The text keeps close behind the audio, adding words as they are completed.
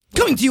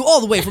Coming to you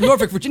all the way from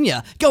Norfolk,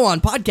 Virginia, Go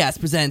On Podcast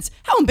presents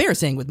How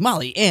Embarrassing with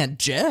Molly and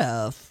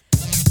Jeff.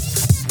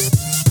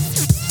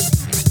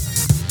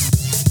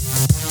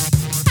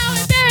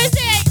 How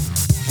embarrassing!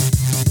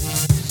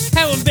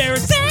 How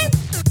embarrassing!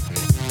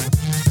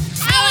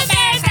 How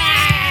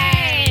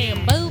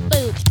embarrassing! Boo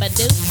boo ba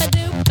doo ba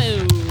doo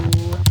boo.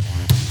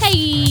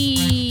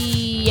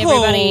 Hey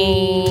everybody!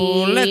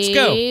 Whoa, let's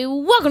go.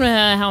 Welcome to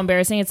How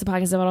Embarrassing. It's the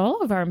podcast about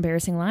all of our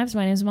embarrassing lives.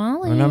 My name's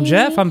Molly. And I'm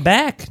Jeff. I'm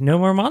back. No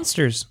more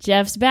monsters.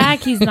 Jeff's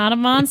back. He's not a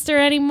monster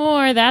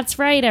anymore. That's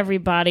right,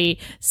 everybody.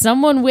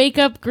 Someone wake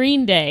up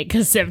Green Day,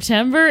 because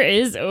September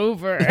is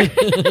over.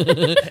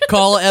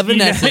 Call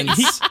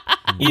Evanescence.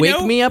 You Wake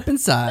know- me up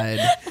inside.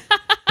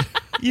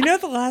 You know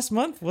the last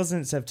month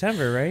wasn't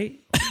September, right?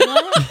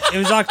 It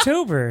was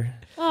October.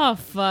 Oh,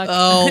 fuck.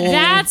 Oh.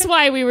 That's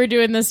why we were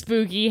doing the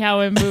spooky How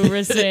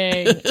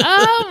Embarrassing.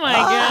 Oh, my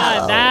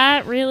God.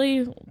 That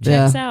really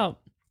checks out.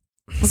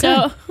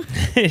 So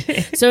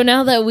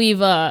now that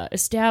we've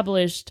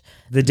established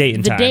The date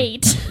and the time.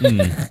 date,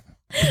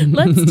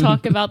 let's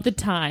talk about the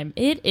time.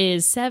 It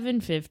is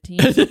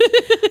 7:15.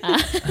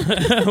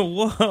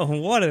 Whoa,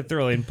 what a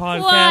thrilling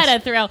podcast. What a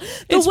thrill.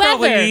 It's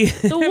probably-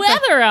 The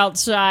weather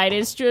outside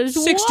is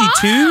just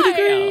 62 wild.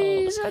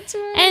 degrees. That's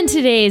right. And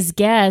today's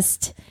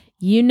guest,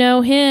 you know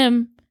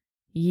him.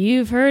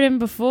 You've heard him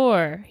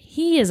before.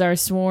 He is our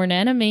sworn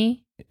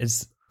enemy.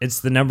 It's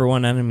the number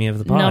one enemy of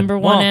the pod. Number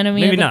one Well,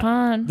 enemy maybe of the not.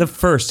 pod. The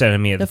first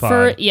enemy of the,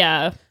 pod.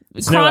 Yeah.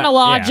 no,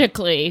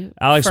 Chronologically,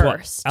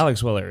 first.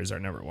 Alex Weller is our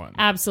number one.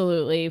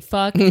 Absolutely.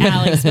 Fuck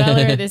Alex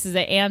Weller. This is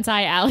an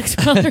anti-Alex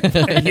Weller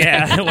podcast.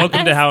 Yeah,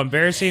 welcome to How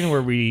Embarrassing,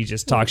 where we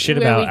just talk shit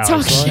Where about we Alex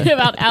talk Weller. shit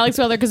about Alex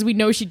Weller because we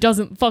know she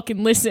doesn't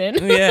fucking listen.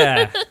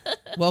 Yeah.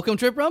 Welcome,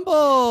 Trip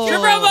Rumble.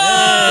 Trip Rumble!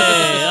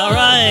 Hey, all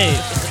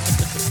right.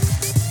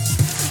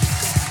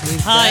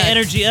 He's High back.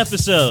 energy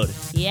episode.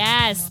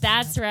 Yes,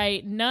 that's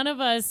right. None of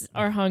us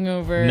are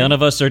hungover. None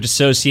of us are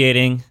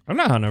dissociating. I'm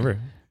not hungover.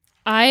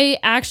 I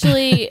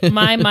actually,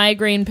 my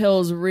migraine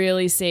pills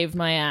really saved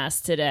my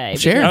ass today.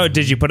 Sure. Oh,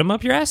 did you put them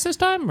up your ass this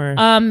time? Or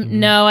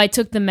No, I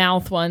took the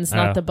mouth ones,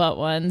 not Oh. the butt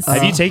ones.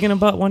 have you taken a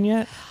butt one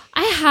yet?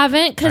 I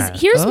haven't, because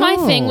here's my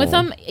thing with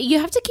them. You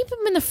have to keep them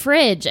in the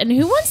fridge, and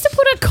who wants to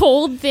put a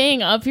cold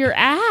thing up your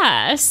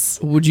ass?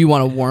 Would you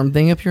want a warm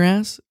thing up your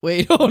ass?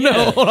 Wait, oh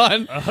no, hold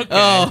on. Okay.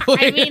 Oh,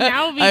 wait. I mean,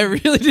 that would be I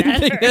really didn't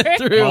think that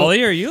better. through.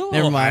 Molly, are you a Never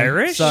little mind.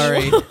 Irish?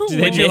 Sorry.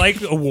 Did you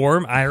like a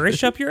warm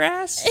Irish up your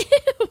ass?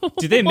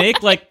 Do they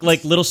make like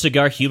little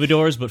cigar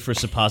humidors, but for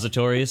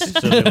suppositories,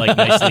 so they're like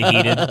nicely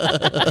heated?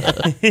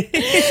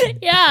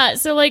 Yeah,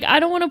 so like I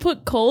don't want to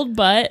put cold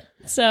butt,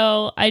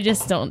 so I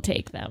just don't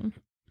take them.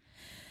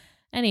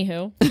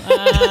 Anywho,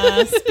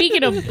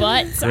 speaking of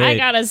butts, I Great.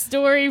 got a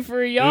story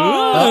for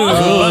y'all.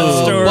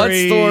 Butt story. Butt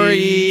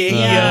story.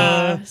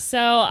 Yeah. So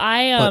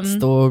Butt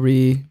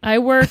story. I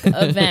work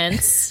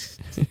events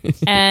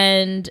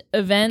and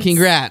events.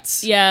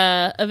 Congrats.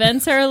 Yeah,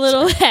 events are a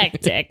little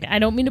hectic. I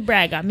don't mean to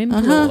brag. I'm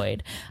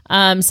employed.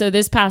 So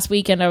this past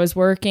weekend I was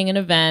working an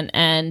event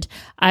and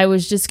I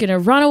was just going to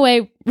run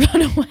away.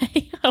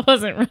 I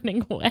wasn't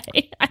running away.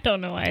 I don't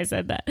know why I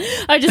said that.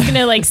 I was just going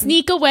to like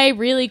sneak away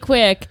really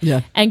quick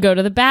and go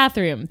to the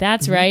bathroom.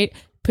 That's right.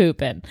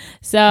 Pooping.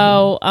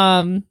 So,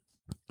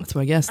 That's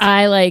my guess.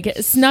 I like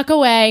snuck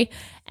away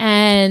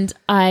and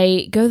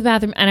I go to the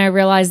bathroom and I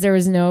realized there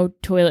was no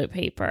toilet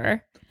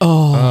paper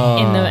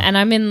and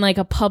I'm in like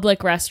a public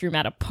restroom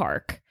at a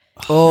park.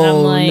 Oh,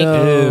 I'm like-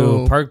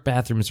 no. Ew, park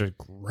bathrooms are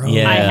gross.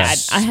 Yeah.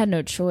 I had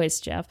no choice,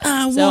 Jeff.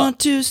 I So- want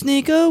to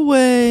sneak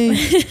away.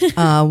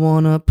 I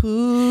wanna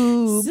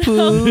poo,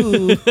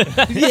 poo.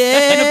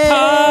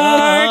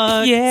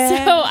 Yeah.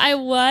 Yeah. So I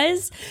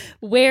was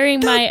wearing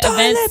my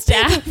event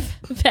staff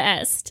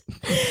vest.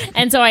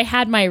 And so I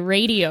had my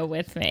radio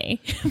with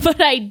me.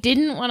 But I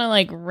didn't want to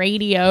like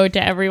radio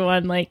to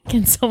everyone like,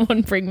 can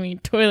someone bring me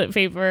toilet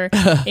paper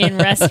in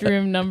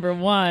restroom number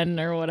 1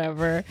 or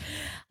whatever.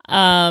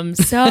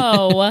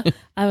 So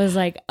I was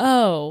like,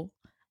 oh,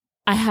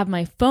 I have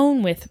my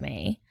phone with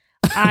me.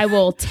 I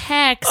will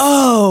text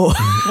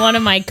one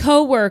of my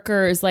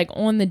coworkers like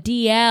on the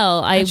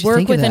DL. I How'd you work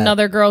think of with that?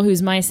 another girl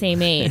who's my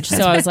same age.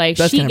 So I was like,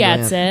 That's she kinda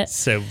gets brilliant. it.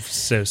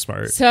 So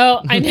smart.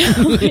 So I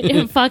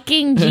know,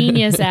 fucking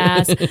genius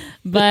ass.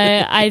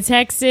 But I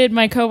texted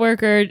my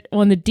coworker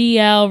on the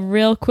DL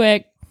real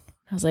quick.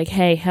 I was like,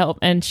 hey, help.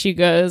 And she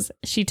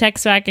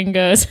texts back and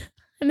goes,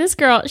 and this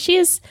girl, she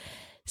is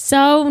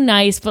so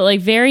nice, but like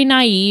very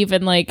naive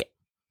and like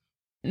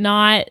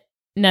not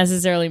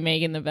necessarily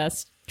making the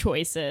best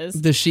choices.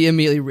 Does she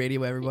immediately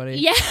radio everybody?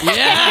 Yeah.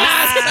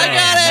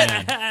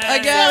 Yes! I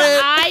got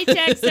it. I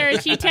text her.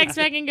 She texts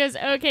back and goes,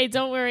 okay,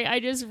 don't worry. I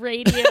just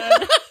radioed.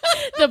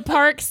 The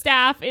park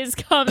staff is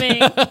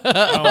coming. Oh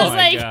was my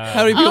like, God.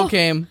 How many people Oh.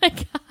 came? My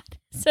God.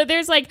 So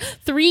there's like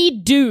 3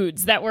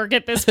 dudes that work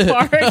at this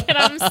park, and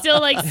I'm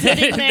still like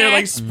sitting there. They're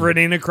like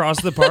sprinting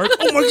across the park.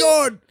 Oh my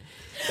God.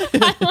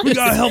 We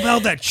gotta help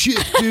out that chick,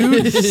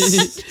 dude.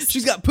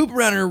 She's got poop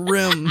around her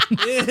rim.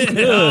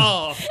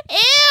 Oh.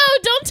 Ew,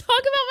 don't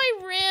talk about my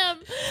rim.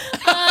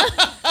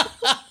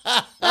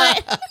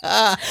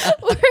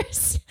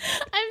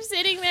 I'm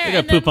sitting there. You got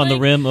and then, poop on the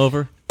like, rim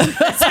over.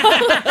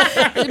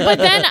 But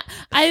then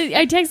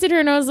I texted her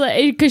and I was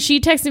like, because she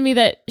texted me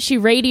that she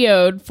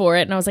radioed for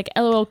it, and I was like,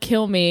 LOL,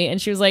 kill me.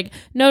 And she was like,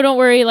 no, don't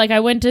worry. Like, I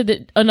went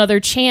to another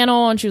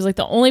channel, and she was like,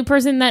 the only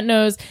person that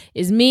knows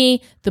is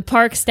me, the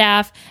park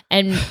staff,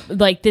 and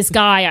like this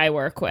guy I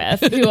work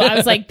with. Who I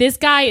was like, this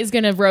guy is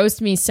gonna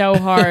roast me so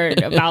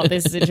hard about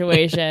this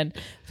situation.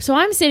 So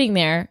I'm sitting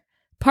there.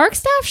 Park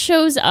staff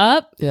shows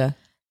up. Yeah.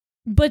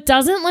 But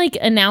doesn't like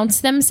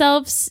announce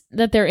themselves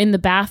that they're in the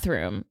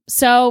bathroom.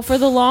 So for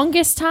the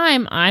longest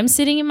time, I'm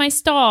sitting in my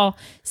stall.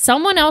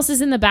 Someone else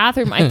is in the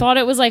bathroom. I thought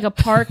it was like a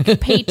park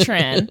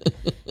patron.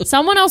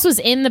 Someone else was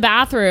in the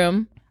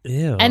bathroom.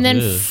 Ew. And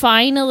then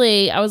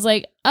finally, I was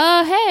like,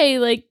 hey,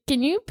 like,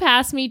 can you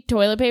pass me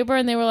toilet paper?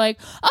 And they were like,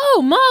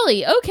 oh,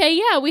 Molly. Okay,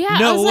 yeah, we have. I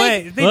No was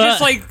way. like, They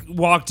just like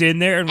walked in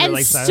there and were and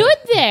like stood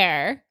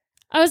there.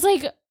 I was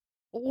like,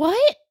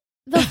 what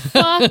the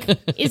fuck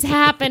is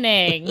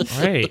happening?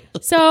 Right.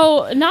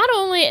 So not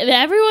only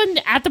everyone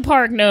at the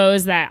park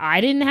knows that I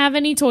didn't have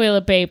any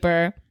toilet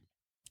paper,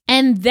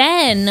 and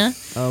then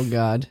Oh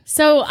God.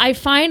 so I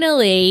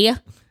finally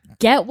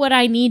get what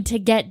I need to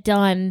get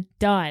done.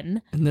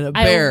 And then a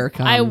bear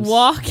comes. I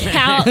walk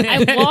out.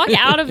 I walk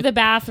out of the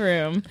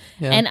bathroom,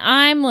 Yeah. and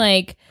I'm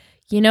like,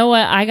 you know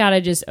what? I gotta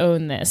just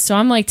own this. So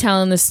I'm like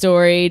telling the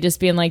story, just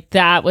being like,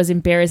 that was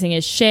embarrassing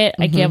as shit.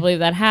 I can't believe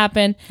that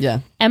happened. Yeah.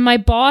 And my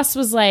boss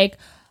was like,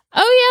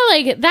 oh yeah,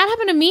 like that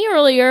happened to me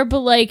earlier, but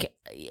like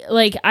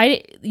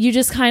you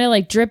just kind of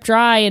like drip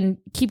dry and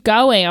keep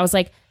going. I was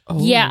like,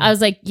 yeah. I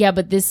was like, yeah,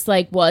 but this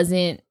like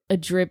wasn't a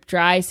drip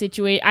dry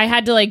situation. I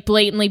had to like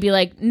blatantly be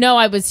like, no,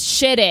 I was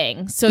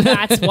shitting. So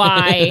that's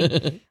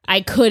why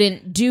I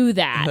couldn't do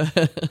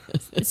that.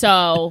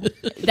 So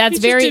that's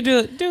very do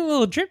a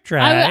little drip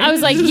dry. I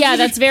was like, yeah,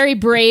 that's very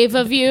brave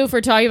of you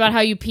for talking about how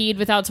you peed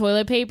without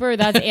toilet paper.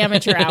 That's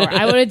amateur hour.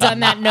 I would have done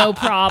that no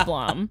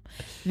problem.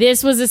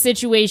 This was a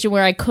situation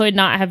where I could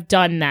not have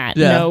done that.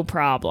 Yeah. No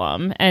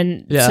problem.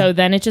 And Yeah. so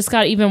then it just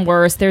got even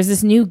worse. There's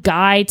this new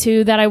guy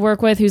too that I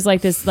work with who's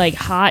like this like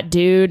hot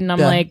dude, and I'm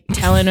Yeah. like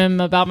telling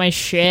him about my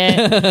shit.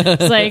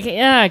 It's like,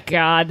 yeah,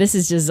 God, this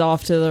is just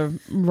off to the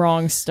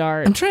wrong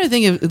start. I'm trying to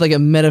think of like a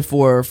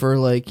metaphor for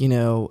like,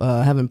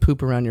 having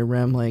poop around your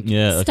rim. Like,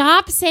 Yeah.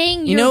 Stop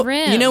saying your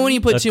rim. You know when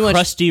you put A too much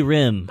crusty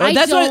rim. Oh, I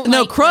that's don't what.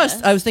 No, like crust.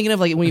 this. I was thinking of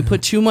like when you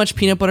put too much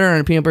peanut butter on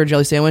a peanut butter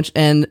jelly sandwich,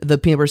 and the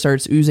peanut butter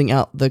starts oozing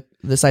out the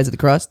sides of the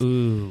crust.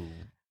 Ooh.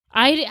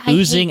 I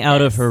Oozing hate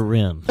out of this. her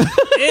rim.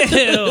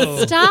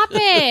 Ew. Stop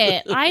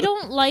it. I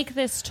don't like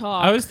this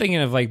talk. I was thinking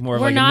of like more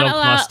of We're like a not milk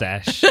allowed-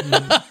 mustache.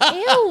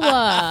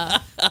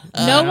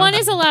 Ew. No one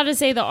is allowed to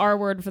say the R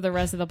word for the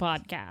rest of the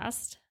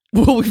podcast.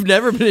 Well, we've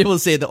never been able to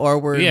say the R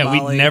word. Yeah,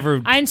 Molly. we'd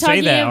never I'm say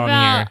talking that on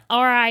about here.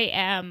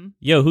 R-I-M.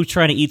 Yo, who's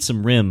trying to eat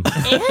some rim?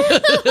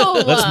 Ew.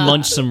 Let's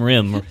munch some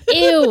rim.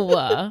 Ew.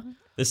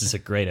 This is a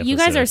great episode. You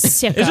guys are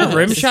sick. Is a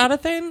rim shot a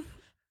thing?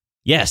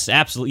 Yes,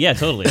 absolutely. Yeah,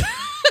 totally.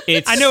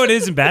 It's, I know it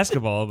is in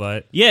basketball,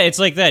 but Yeah, it's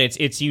like that.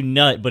 It's you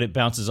nut, but it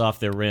bounces off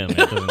their rim. It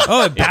doesn't,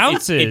 oh, it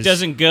bounces. It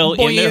doesn't go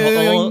in their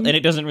Boing. hole, and it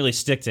doesn't really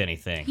stick to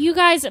anything. You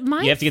guys,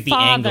 my You have to get the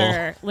father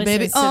angle. listens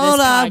Baby, to all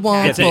this I podcast.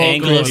 want Get the for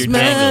angle of your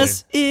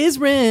Christmas is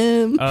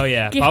rim. Oh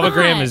yeah, God. Papa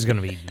Graham is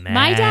gonna be mad.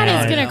 My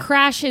dad is going to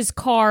crash his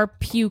car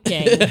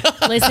puking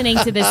listening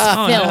to this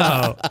Oh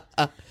filth.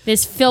 no!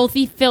 This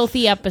filthy,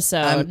 filthy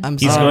episode. I'm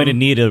He's sorry. going to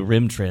need a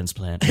rim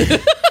transplant.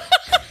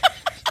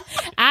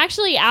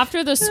 Actually,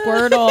 after the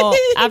Squirtle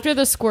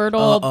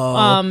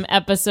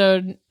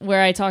episode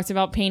where I talked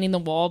about painting the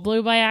wall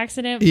blue by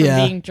accident from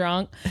Yeah. being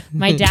drunk,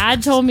 my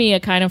dad told me a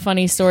kind of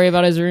funny story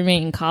about his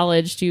roommate in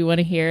college. Do you want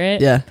to hear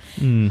it? Yeah.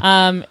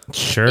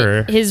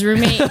 Sure. His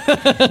roommate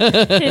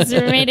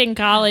in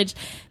college,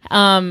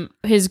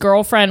 his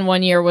girlfriend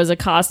one year was a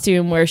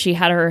costume where she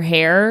had her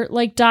hair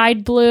like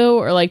dyed blue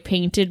or like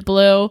painted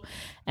blue,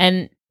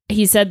 and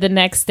he said the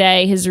next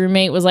day his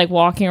roommate was like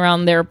walking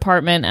around their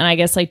apartment and I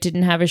guess like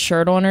didn't have his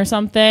shirt on or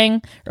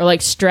something, or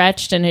like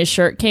stretched and his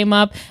shirt came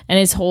up and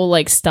his whole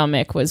like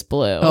stomach was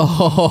blue.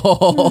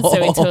 Oh.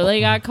 So he totally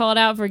got called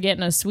out for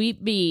getting a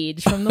sweet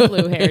beach from the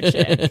blue hair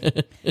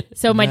chick.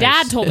 So my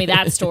dad told me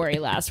that story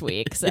last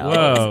week. So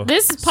Whoa.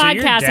 this So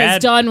your podcast has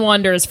dad- done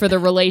wonders for the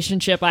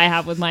relationship I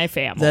have with my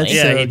family. That's-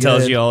 Yeah, So he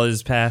tells good. you all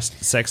his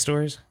past sex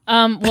stories.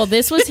 Well,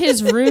 this was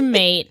his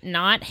roommate,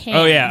 not him.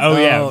 Oh yeah, Oh,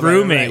 right,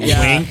 roommate. right,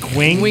 yeah. Wink,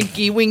 wink.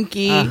 Winky,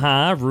 winky.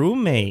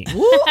 Roommate.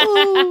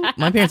 Woo.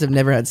 My parents have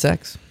never had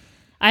sex.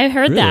 I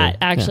heard Really? that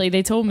actually.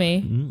 They told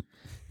me.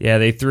 Yeah,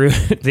 they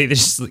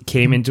just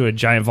came into a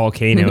giant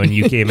volcano and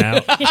you came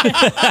out.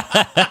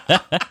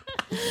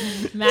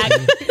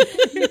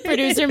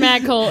 Producer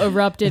Matt Cole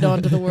erupted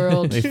onto the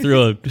world. They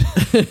threw a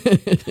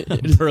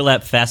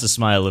burlap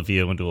smile of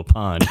you into a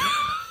pond,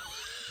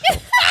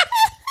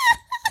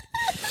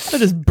 I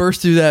just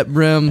burst through that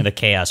rim. and a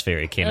chaos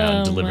fairy came out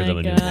and Oh delivered my them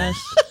a new gosh.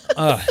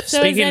 So has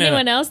Speaking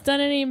anyone else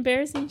done any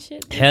embarrassing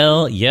shit?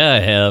 Hell yeah, I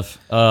have.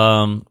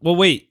 well,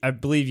 wait. I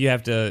believe you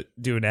have to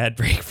do an ad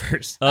break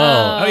first.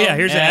 Oh, yeah.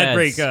 Here's an ad ads.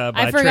 break. By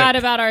I forgot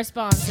Trip. about our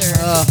sponsor.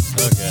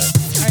 okay.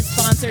 Our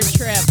sponsor,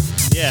 Trip.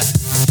 Yeah.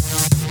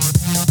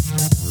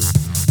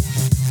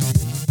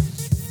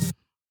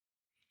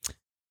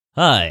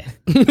 Hi.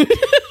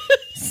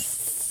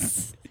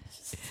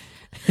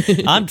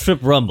 I'm Trip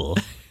Rumble,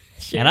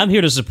 and I'm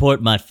here to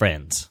support my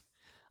friends.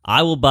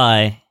 I will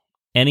buy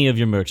any of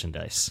your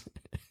merchandise.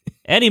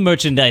 Any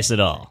merchandise at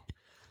all.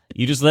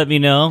 You just let me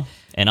know,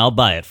 and I'll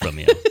buy it from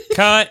you.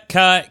 Cut.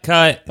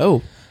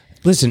 Oh,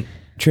 Listen,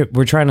 Trip.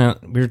 We're trying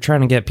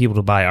to get people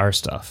to buy our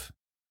stuff.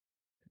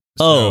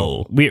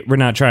 Oh. We're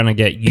not trying to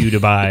get you to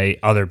buy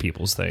other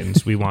people's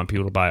things. We want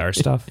people to buy our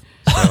stuff.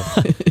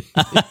 So,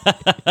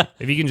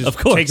 if you can just Of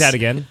course. take that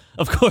again.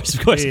 Of course.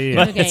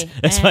 Yeah. Okay,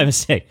 That's my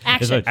mistake.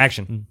 action. That's my-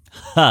 Action.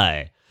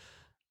 Hi.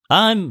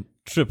 I'm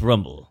Trip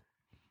Rumble,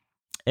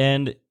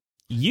 and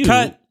you...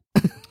 Cut.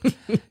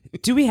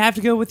 Do we have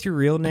to go with your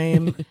real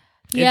name?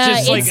 Yeah,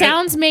 just it like-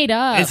 sounds made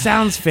up. It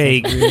sounds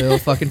fake. real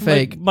fucking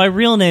fake. My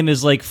real name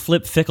is like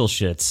Flip Fickle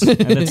Shits,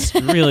 and it's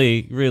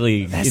really,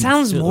 really... That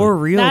sounds more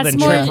real That's than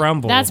more. Trip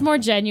Rumble. That's more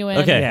genuine.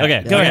 Okay.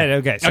 Yeah. Go ahead.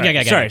 Okay. Sorry.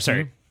 Okay.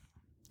 Sorry.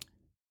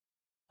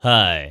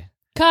 Hi.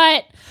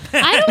 Cut.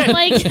 I don't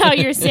like how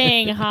you're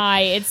saying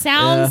hi. It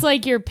sounds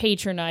like you're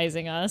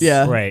patronizing us.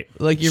 Yeah, Right.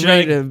 Like you're Should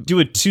ready I to do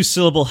a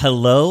 2-syllable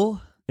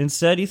hello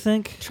instead, you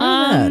think? try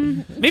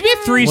that. Maybe a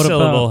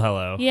 3-syllable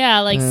hello. Yeah,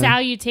 like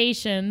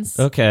salutations.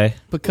 Okay.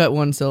 But cut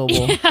one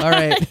syllable. All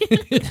right.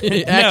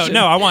 Action.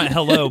 No, I want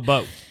hello,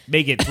 but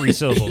make it 3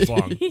 syllables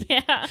long.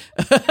 Yeah.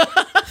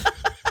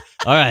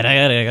 All right, I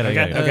got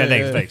it.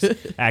 Okay,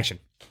 thanks. Action.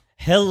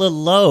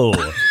 Hello.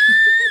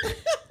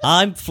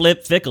 I'm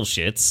Flip Fickle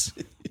Shits,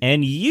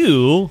 and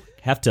you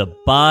have to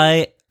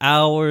buy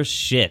our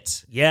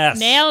shit. Yes.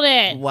 Nailed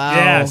it. Wow.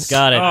 Yes.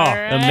 Got it. Oh.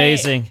 right.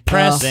 Amazing.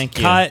 Press, Thank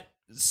you. cut,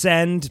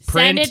 send,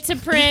 print. Send it to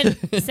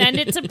print. Send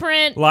it to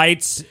print.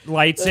 Lights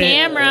it.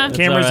 Camera.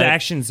 Cameras all right.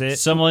 actions it.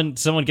 Someone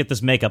get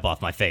this makeup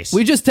off my face.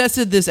 We just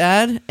tested this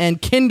ad,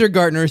 and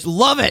kindergartners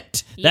love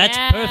it. That's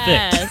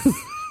Yes.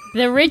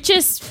 The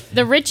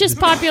richest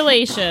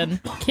population,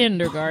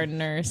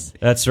 kindergartners.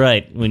 That's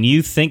right. When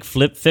you think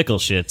Flip Fickle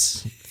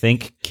Shits,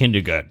 think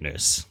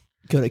kindergartners.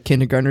 Go to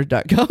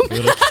kindergartners.com. Go to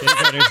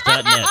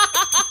kindergartners.net.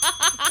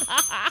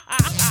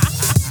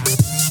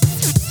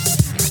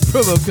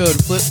 Promo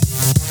code Flip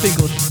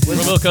Fickle.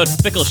 Promo code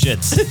Fickle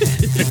Shits.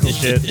 Fickle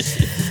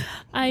shit.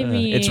 I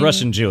mean, It's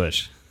Russian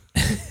Jewish.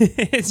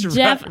 It's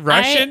Jeff,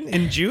 Russian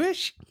and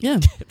Jewish? Yeah.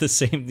 The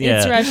same. It's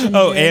Yeah. Russian.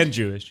 Oh, Jewish. and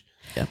Jewish.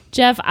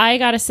 Jeff, I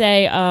gotta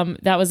say,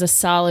 that was a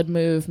solid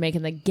move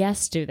making the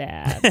guests do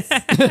that. I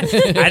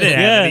didn't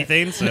have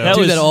anything, so. That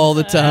Do was- that all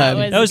the time.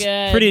 was- That was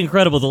good. pretty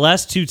incredible. The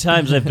last 2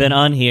 times I've been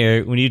on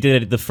here, when you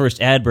did the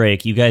first ad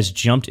break, you guys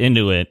jumped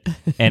into it,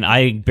 and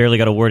I barely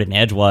got a word in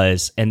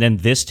edgewise. And then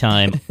this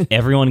time,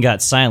 everyone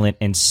got silent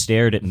and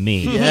stared at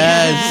me. Yes.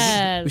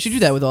 Yes. We should do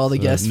that with all the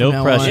guests. no from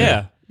now pressure. on.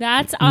 Yeah.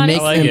 That's Make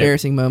honestly like an it.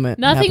 embarrassing moment.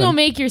 nothing will happen.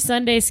 make your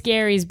Sunday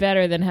scaries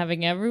better than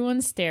having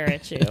everyone stare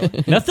at you.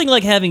 Nothing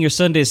like having your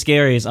Sunday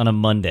scaries on a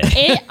Monday.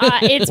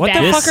 It's What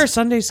bad. the This- fuck are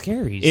Sunday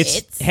scaries?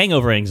 It's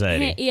hangover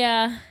anxiety.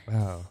 Yeah.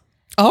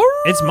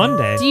 Oh, It's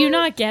Monday. Do you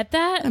not get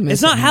that?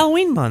 It's not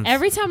Halloween month.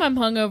 Every time I'm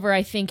hungover,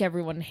 I think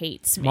everyone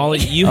hates me. Molly,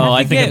 you Oh, have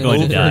I to think get I'm going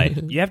to over- die.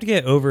 You have to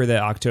get over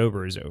that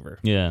October is over.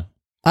 Yeah.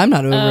 I'm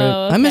not over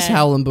Oh, it. I miss okay.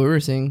 Howlin'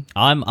 Booersing.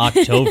 I'm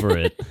October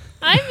it.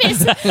 I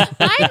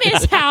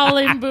miss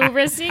Howlin'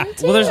 Boobersing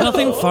too. Well, there's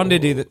nothing fun to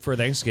do for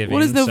Thanksgiving.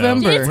 What is so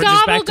November? It's we're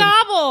just gobble back to-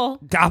 gobble.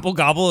 Gobble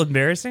gobble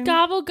embarrassing?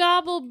 Gobble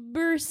gobble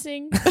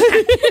bursing.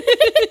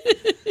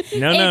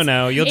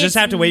 No. You'll just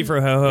have to wait for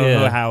ho ho Yeah.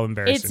 ho how It's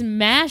embarrassing.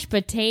 mashed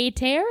potato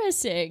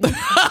terracing.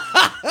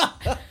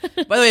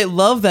 By the way,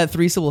 love that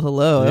 3-syllable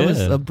hello. That was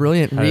Yeah. a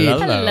brilliant read.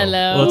 Hello.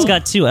 Hello. Well, it's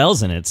got 2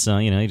 L's in it, so,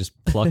 you just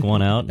pluck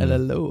one out. and-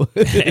 Hello.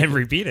 And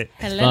repeat it.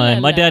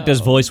 Fine. My dad does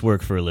voice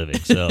work for a living,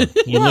 so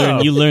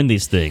you learn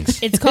these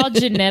things. It's called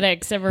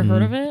genetics. Ever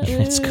heard of it?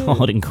 It's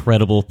called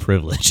incredible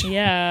privilege.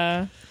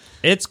 Yeah.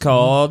 It's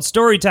called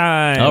story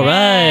time. All right.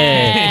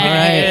 All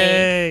right.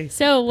 Yay.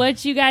 So,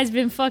 what you guys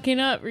been fucking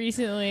up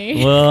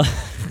recently? Well,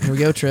 Here we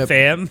go, Trip.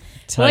 Fam. What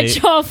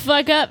tight. y'all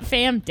fuck up,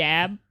 fam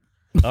dab?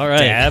 All right.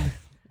 Dab.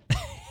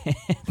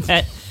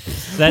 That's,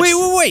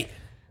 Wait.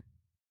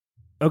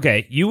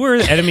 Okay, you were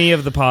enemy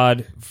of the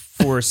pod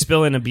for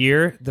spilling a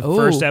beer the Oh.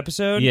 first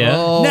episode. Yeah.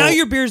 Oh. Now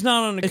your beer's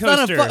not on a It's not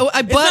a coaster. fu- I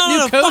It's bought not new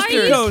on a fucking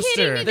coasters.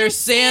 coaster. They're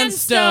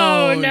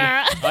sandstone.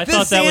 I The thought that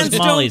was sandstone-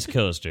 Molly's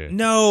coaster.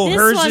 No, This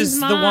hers one's is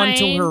the one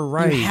to mine. her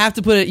right. You have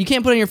to put it. You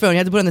can't put it on your phone. You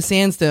have to put it on the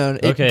sandstone.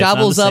 It Okay, it's on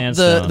gobbles the up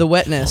sandstone. the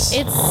wetness.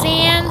 It's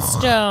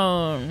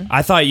sandstone.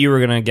 I thought you were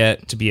gonna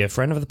get to be a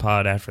friend of the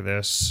pod after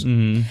this.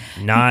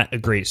 Not a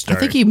great I start.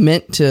 think he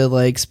meant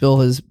to spill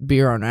his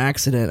beer on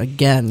accident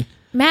again.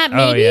 Matt, Oh,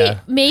 maybe yeah.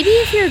 maybe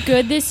if you're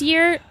good this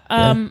year,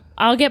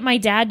 I'll get my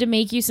dad to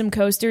make you some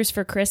coasters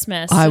for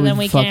Christmas. So I then would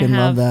we fucking can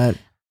have. love that.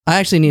 I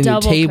actually need a new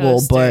double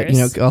table, but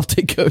coasters. I'll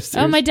take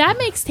coasters. Oh, my dad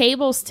makes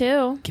tables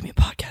too. Give me a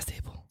podcast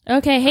table.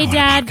 Okay, hey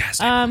Dad.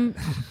 podcast.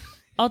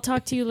 I'll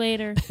talk to you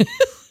later.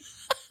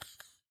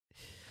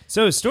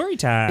 So story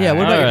time. Yeah,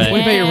 what about, All right.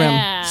 what about your rim?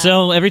 Yeah.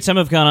 So every time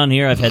I've gone on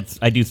here,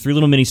 I do 3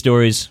 little mini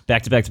stories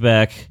back to back to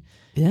back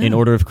in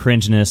order of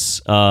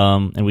cringeness.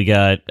 And we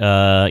got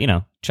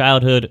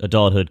childhood,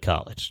 adulthood,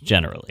 college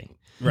generally.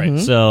 Right.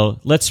 So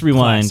let's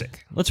rewind.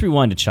 Classic. Let's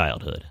rewind to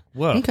childhood.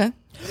 Whoa. Okay.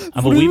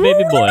 I'm a wee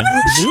baby boy.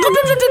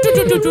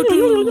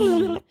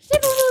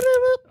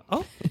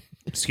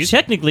 Excuse me.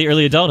 Technically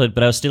early adulthood,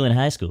 but I was still in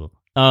high school.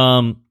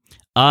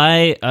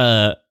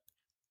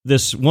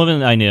 This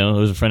woman I knew, who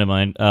was a friend of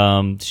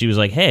mine, she was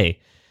like, "Hey,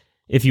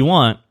 if you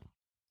want,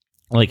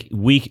 like,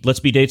 let's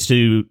be dates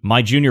to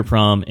my junior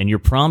prom and your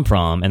prom,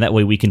 and that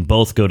way we can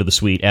both go to the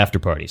suite after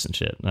parties and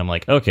shit." And I'm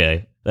like,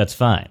 "Okay, that's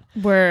fine."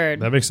 Word.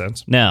 That makes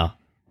sense. Now,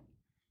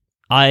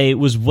 I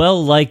was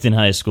well liked in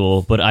high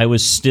school, but I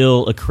was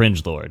still a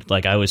cringe lord.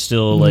 Like, I was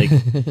still like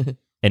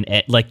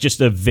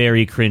just a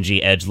very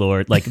cringy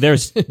edgelord. Like,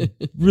 there's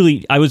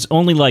really, I was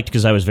only liked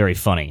because I was very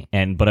funny,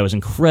 but I was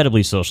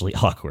incredibly socially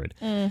awkward.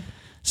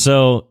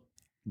 So,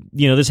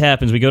 this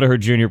happens. We go to her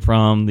junior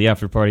prom. The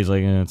after party's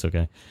like, it's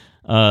okay.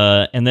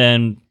 And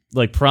then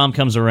like prom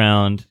comes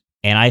around,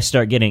 and I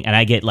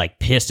get like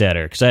pissed at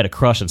her because I had a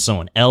crush on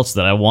someone else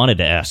that I wanted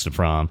to ask to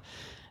prom.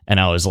 And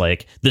I was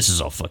like, this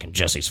is all fucking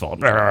Jesse's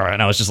fault.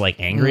 And I was just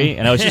like angry.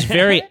 And I was just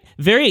very,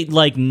 very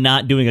like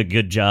not doing a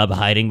good job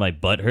hiding my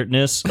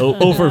butthurtness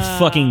over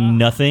fucking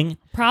nothing.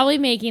 Probably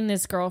making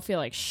this girl feel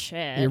like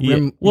shit. Your Yeah.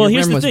 rim, Well,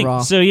 your here's rim the was thing.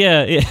 raw. So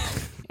yeah,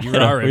 You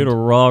raw we had a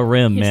raw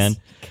rim, man.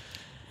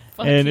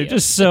 Fuck And you. it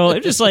just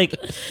like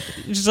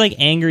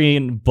angry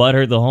and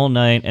butthurt the whole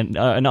night, and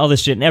all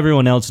this shit, and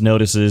everyone else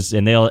notices,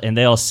 and they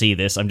all see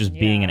this. I'm just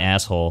being an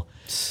asshole.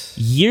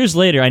 Years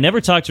later, I never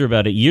talked to her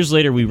about it. Years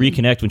later, we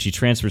reconnect when she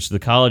transfers to the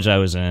college I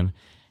was in,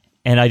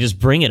 and I just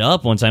bring it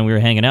up one time we were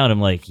hanging out. I'm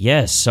like,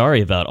 "Yeah,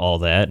 sorry about all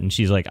that," and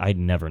she's like, "I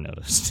never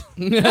noticed."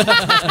 She's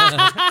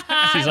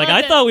like,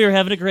 "I thought we were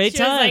having a great She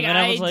was time," like, and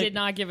I was like, did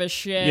not give a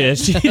shit. "Yeah,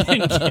 she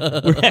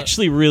didn't." We're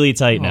actually really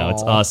tight now.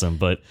 It's Aw. awesome,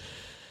 but.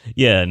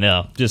 Yeah,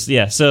 no,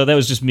 so that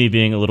was just me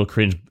being a little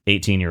cringe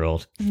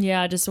 18-year-old.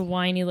 Yeah, just a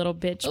whiny little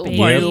bitch baby.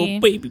 Whiny little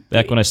baby.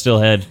 Back when I still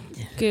had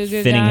Goo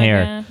goo thinning gaga.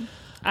 hair.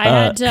 I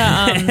had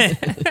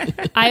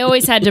to. I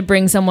always had to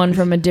bring someone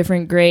from a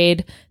different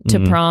grade to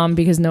prom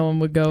because no one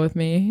would go with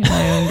me in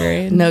my own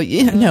grade.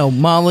 No,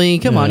 Molly,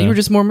 come on. You were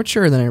just more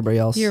mature than everybody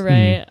else. You're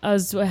right. I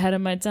was ahead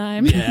of my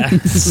time.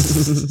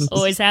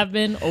 Always have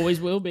been, always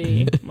will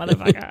be,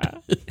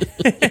 motherfucker.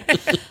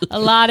 A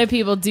lot of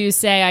people do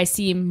say I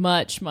seem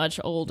much, much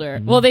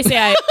older. Well, they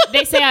say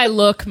I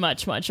look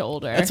much, much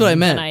older. That's what I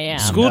meant. Than I am.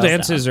 School So.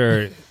 dances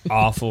are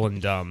awful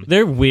and dumb.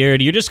 They're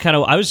weird. You're just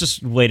I was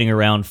just waiting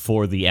around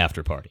for the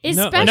after party.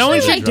 Especially No one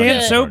like should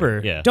dance the,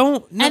 sober. Yeah.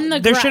 Don't. No, and the,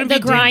 there gri- shouldn't the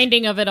be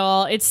grinding of it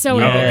all. It's so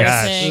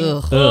Yes.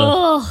 embarrassing.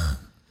 Ugh. Ugh.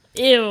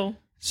 Ew.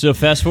 So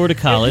fast forward to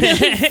college.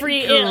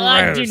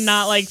 I do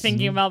not like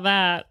thinking about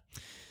that.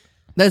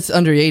 That's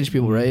underage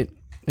people, right?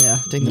 Yeah,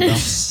 take the bell.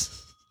 Just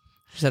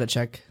had to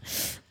check.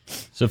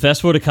 So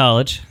fast forward to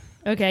college.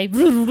 Okay. A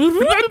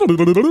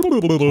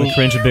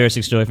cringe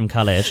embarrassing story from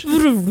college.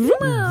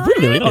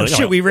 Oh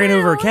shit! We ran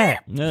over a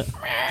cat.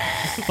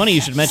 Funny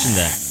you should mention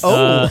that. Oh.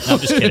 No, I'm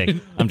just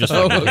kidding. I'm just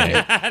fucking kidding.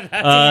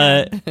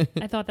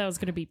 I thought that was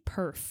going to be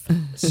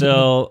perf.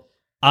 So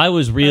I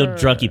was real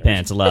drunky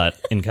pants a lot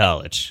in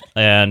college,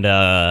 and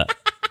I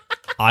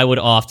would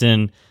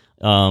often.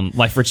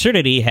 My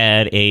fraternity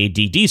had a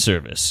DD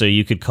service, so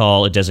you could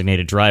call a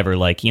designated driver,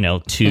 like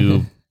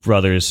two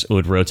brothers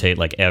would rotate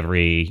like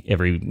every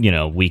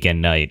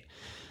weekend night.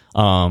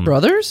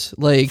 Brothers?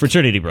 Like.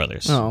 Fraternity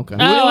brothers. Oh, okay.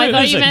 Oh, I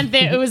thought you like- meant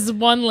that it was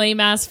one lame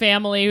ass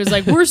family who's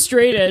like, we're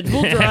straight edge,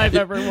 we'll drive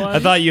everyone. I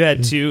thought you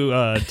had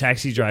 2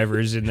 taxi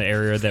drivers in the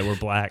area that were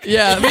black.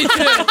 Yeah, me too.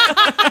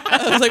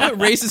 I was like, what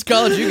racist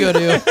college you go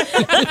to?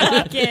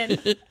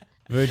 Fucking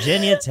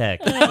Virginia Tech.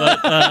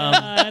 But,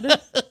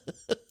 God.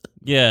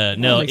 yeah,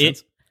 no, makes it.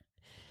 sense.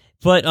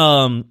 But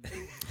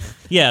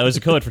yeah, it was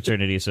a co-ed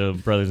fraternity, so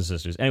brothers and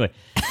sisters. Anyway,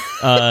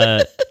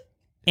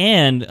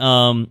 and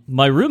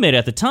my roommate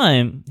at the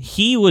time,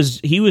 he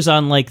was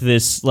on like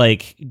this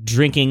like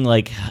drinking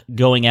like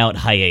going out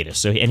hiatus.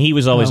 So and he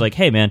was always like,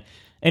 "Hey man,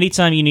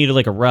 anytime you need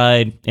like a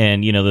ride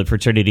and the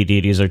fraternity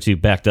DDs are too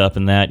backed up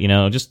and that,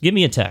 just give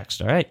me a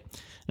text, all right?"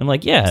 And I'm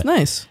like, "Yeah." It's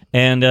nice.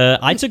 And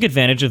I took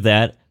advantage of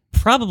that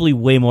probably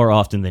way more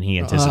often than he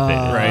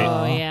anticipated. Right.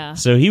 Oh, yeah.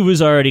 So he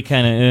was already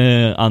kind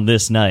of on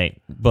this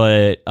night,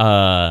 but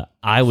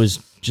I was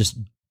just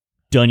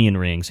Dunyan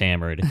rings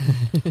hammered.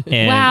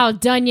 And, Wow,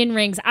 Dunyan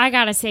rings. I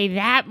got to say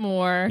that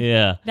more.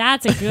 Yeah.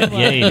 That's a good one.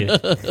 Yeah, you do.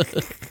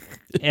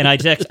 And I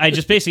text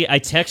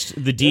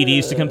the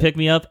DDs to come pick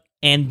me up,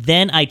 and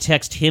then I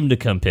text him to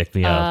come pick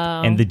me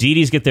up. Oh. And the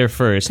DDs get there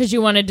first. Because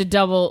you wanted to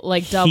double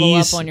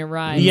He's- up on your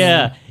ride.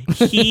 Yeah.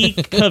 He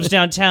comes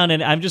downtown,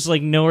 and I'm just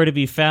like nowhere to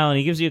be found.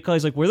 He gives you a call.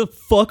 He's like, "Where the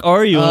fuck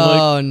are you?"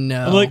 And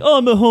I'm like, "Oh,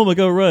 I'm at home. I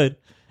got a ride."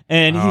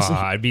 And he's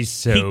I'd be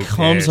so. he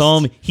comes pissed.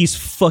 home. He's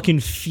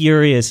fucking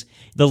furious.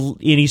 And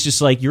he's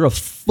just like, you're a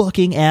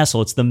fucking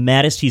asshole. It's the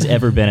maddest he's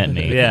ever been at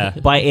me. Yeah.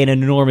 By an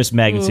enormous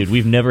magnitude.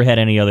 We've never had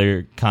any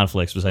other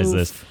conflicts besides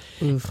this.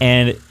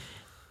 And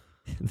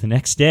the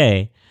next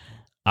day,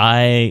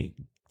 I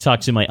talk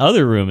to my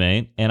other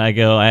roommate, and I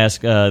ask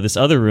this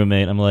other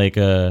roommate, I'm like,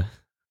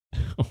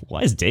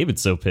 why is David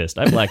so pissed?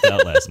 I blacked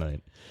out last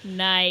night.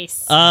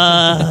 Nice.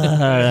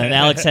 And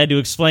Alex had to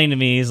explain to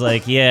me, he's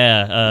like,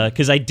 yeah,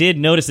 because I did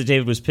notice that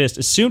David was pissed,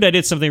 assumed I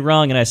did something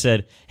wrong, and I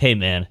said, hey,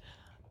 man,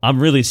 I'm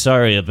really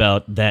sorry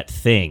about that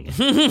thing.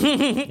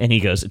 And he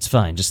goes, it's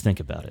fine, just think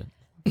about it.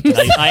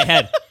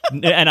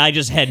 I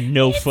just had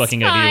no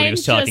fucking idea what he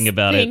was talking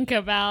about Think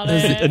about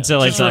it.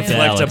 until I talked to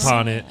Reflect Alex.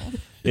 upon it.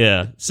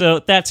 Yeah, so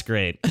that's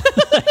great.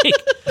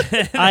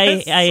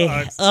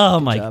 Oh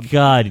my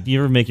god, you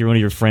ever make one of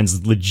your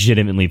friends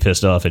legitimately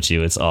pissed off at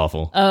you? It's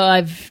awful. Oh,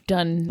 I've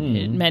done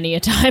it many a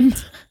time.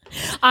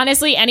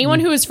 Honestly,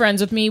 anyone who was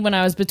friends with me when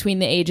I was between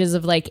the ages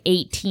of like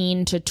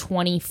 18 to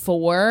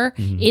 24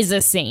 is a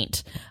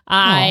saint.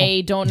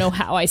 I don't know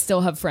how I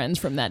still have friends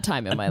from that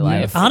time in my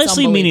life. It's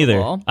Honestly, me neither.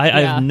 unbelievable.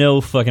 I have no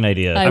fucking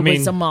idea. I mean,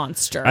 was a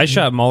monster. I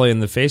shot Molly in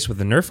the face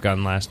with a Nerf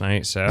gun last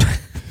night, so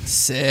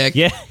Sick.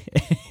 Yeah,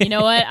 You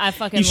know what? I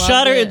fucking you loved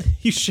shot her. it.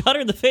 You shot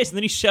her in the face, and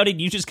then he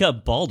shouted, "You just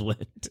got Baldwin."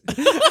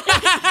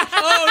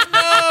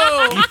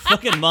 Oh You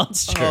fucking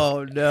monster. no!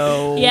 Oh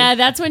no! Yeah,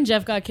 that's when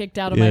Jeff got kicked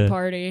out of my Yeah.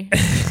 party.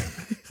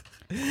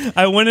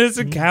 I went as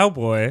a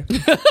cowboy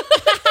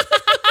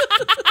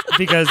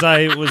because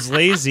I was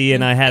lazy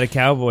and I had a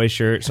cowboy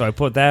shirt, so I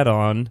put that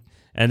on,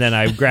 and then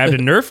I grabbed a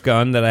Nerf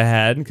gun that I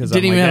had because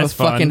Didn't even have a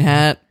fucking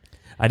hat.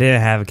 I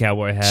didn't have a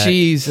cowboy hat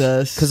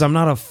Jesus. because I'm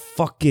not a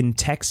fucking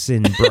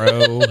Texan,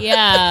 bro.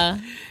 Yeah.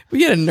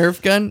 We had a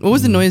Nerf gun. What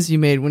was the noise you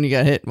made when you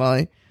got hit,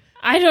 Molly?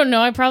 I don't know.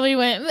 I probably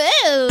went, "Ew."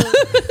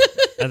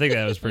 I think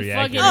that was pretty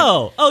Fucking-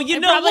 accurate. You I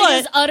know probably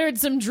what? just uttered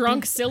some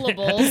drunk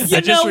syllables.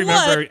 I just know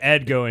remember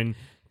Ed going,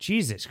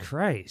 Jesus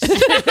Christ. You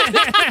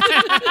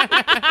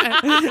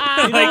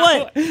know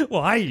what?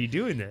 Why are you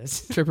doing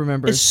this? Trip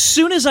remembers. As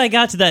soon as I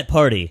got to that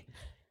party,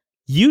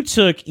 you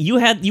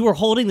were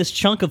holding this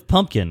chunk of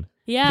pumpkin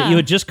Yeah. that you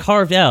had just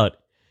carved out,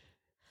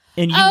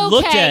 and you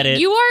looked at it.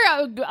 You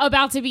are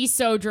about to be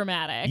so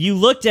dramatic. You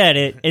looked at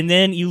it, and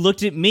then you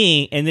looked at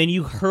me, and then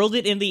you hurled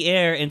it in the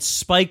air and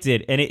spiked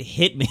it, and it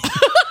hit me.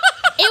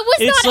 It was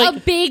It's not like- a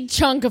big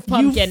chunk of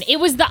pumpkin. It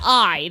was the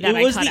eye that It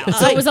I was cut the out.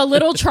 So eye. it was a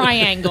little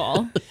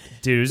triangle.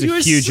 Dude, it was You a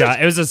were huge such-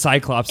 eye. It was a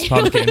Cyclops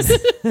pumpkin. It's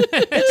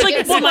like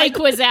It's what Mike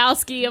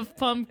Wazowski of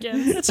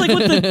pumpkins. It's like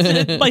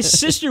what my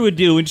sister would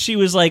do when she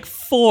was like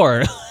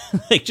 4.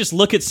 Like just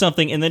look at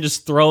something and then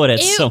just throw it at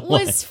It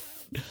someone. was,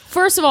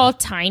 first of all,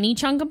 tiny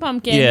chunk of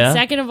pumpkin. Yeah.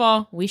 Second of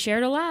all, we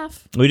shared a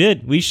laugh. We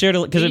did. We shared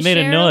it because it made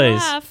a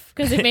noise.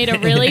 Because it made a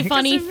really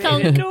funny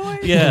thunk.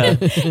 Yeah.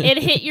 It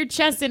hit your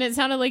chest and it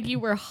sounded like you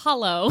were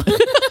hollow.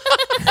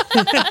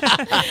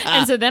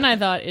 And so then I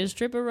thought, is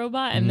Trip a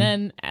robot? And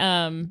then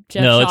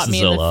Jeff No, it's shot the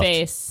me in the Zoloft.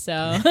 face.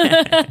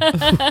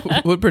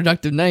 So What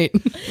productive night.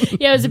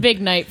 yeah, it was a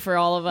big night for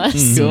all of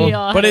us. Cool. We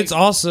all But had it's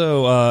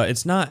also,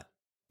 it's not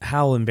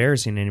how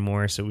embarrassing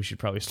anymore, so we should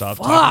probably stop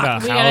talking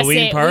about we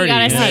Halloween We parties.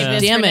 gotta save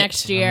this Damn for it.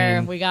 next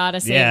year. We gotta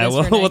save Yeah, this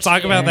for we'll next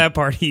talk about year. that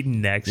party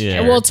next Yeah. year.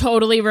 And we'll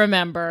totally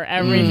remember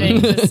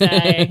everything to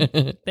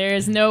say. There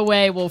is no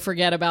way we'll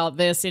forget about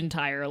this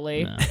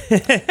entirely.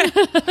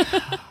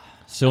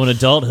 So in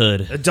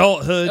adulthood,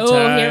 Adulthood Oh,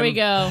 time. here we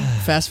go.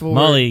 Fast forward.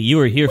 Molly, you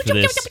were here for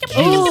this.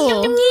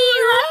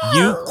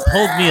 You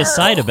pulled me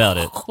aside about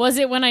it. Was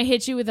it when I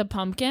hit you with a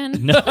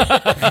pumpkin? No.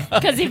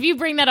 Because if you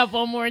bring that up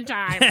one more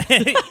time,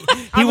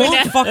 He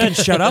won't fucking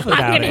shut up I'm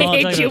about going to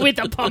it. hit you with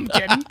a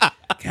pumpkin.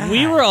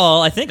 We were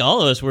all, I think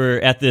all of us were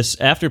at this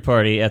after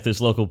party at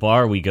this local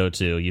bar we go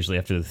to, usually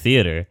after the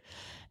theater.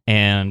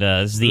 And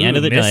this is the end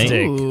of the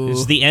mystic. night. This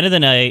is the end of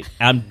the night.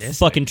 I'm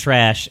fucking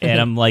trash, and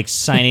I'm like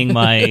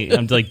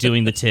I'm like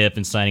doing the tip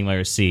and signing my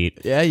receipt.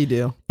 Yeah, you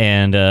do.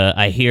 And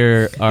I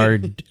hear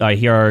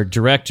our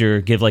director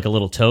give like a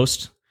little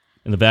toast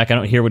in the back. I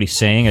don't hear what he's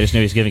saying. I just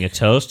know he's giving a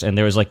toast. And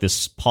there was like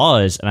this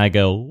pause, and I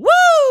go,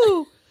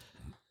 "Woo!"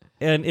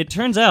 And it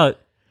turns out,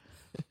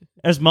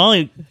 as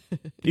Molly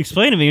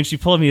explained to me, and she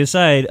pulled me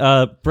aside,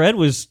 Brad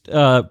was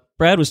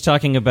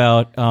talking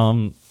about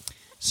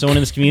someone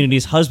in this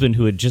community's husband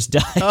who had just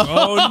died.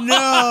 Oh,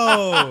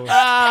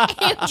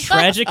 no.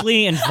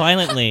 Tragically and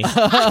violently.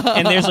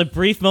 And there's a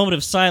brief moment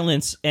of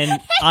silence,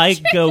 and I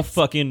go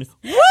fucking,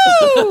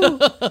 woo!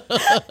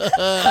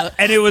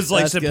 And it was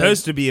like That's good.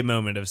 supposed to be a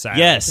moment of silence.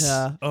 Yes.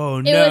 Yeah, Oh,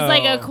 It no. was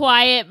like a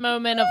quiet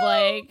moment of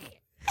like,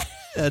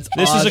 that's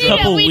This awesome. was a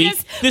couple we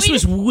weeks. just- This we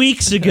was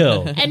weeks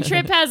ago. and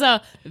Trip has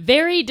a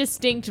very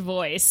distinct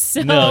voice,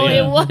 so No,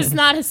 yeah. it was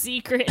not a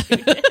secret.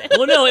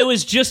 Well, no, it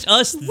was just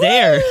us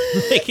there.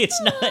 Like it's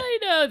not. I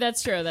know,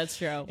 that's true, that's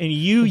true. And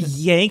you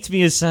yanked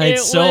me aside It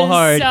so was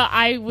hard. so-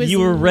 I was You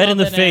were red in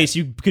the loving face. it.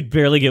 You could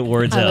barely get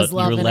words I out. was You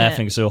were loving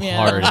laughing it. so Yeah.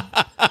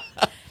 hard.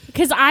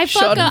 Because I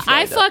fuck up,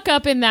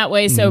 Schadenfreude. in that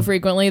way so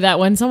frequently that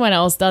when someone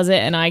else does it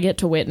and I get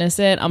to witness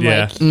it, I'm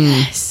Yeah. like,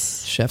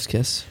 yes. Chef's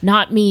kiss.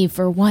 Not me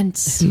for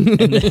once.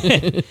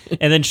 And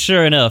then,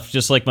 sure enough,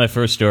 just like my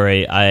first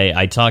story,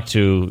 I talked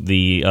to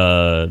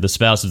the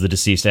spouse of the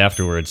deceased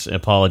afterwards,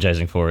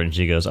 apologizing for it, and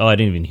she goes, "Oh, I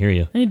didn't even hear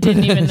you." I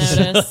didn't even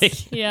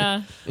notice.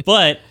 Yeah.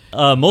 But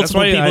That's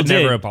multiple why people I'd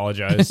did. never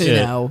apologize.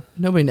 No,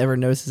 nobody ever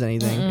notices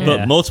anything. But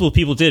Yeah. multiple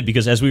people did,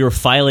 because as we were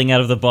filing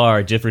out of the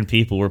bar, different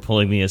people were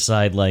pulling me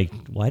aside like,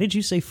 "Why did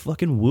you say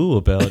fucking woo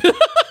about?"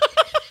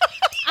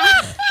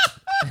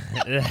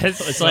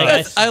 It's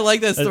like I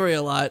like that story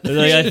a lot.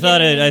 Like, I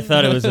thought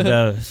it was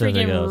about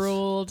something Freaking else.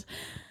 ruled.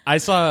 I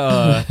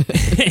saw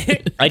I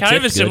kind of a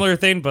tipped good. similar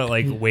thing, but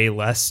like way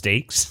less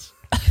stakes.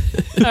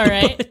 All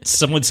right.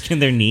 Someone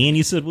skinned their knee and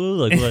you said woo?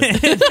 Like what?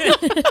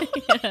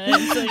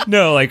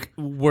 No, like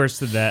worse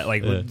than that,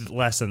 like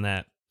less than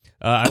that.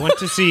 I went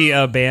to see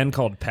a band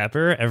called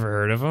Pepper. Ever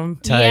heard of them?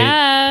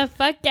 Yeah,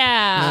 fuck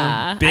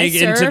yeah. Big I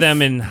into surf.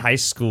 them in high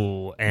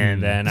school,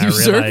 and then I You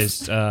surf?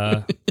 realized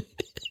I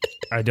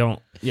don't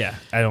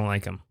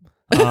like them.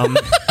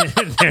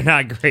 They're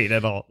not great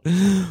at all.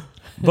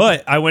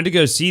 But I went to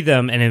go see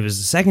them, and it was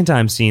the second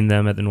time seeing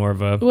them at the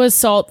Norva. Was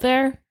Salt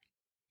there?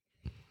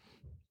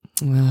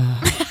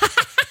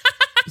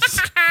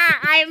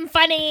 I'm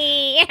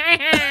funny.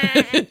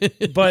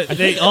 But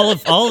they all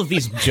of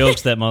these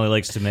jokes that Molly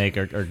likes to make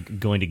are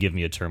going to give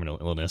me a terminal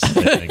illness.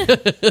 I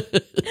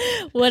think.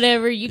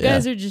 Whatever. You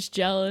guys are just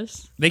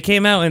jealous. they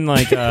came out in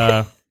like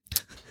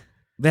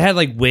they had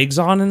like wigs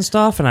on and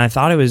stuff, and I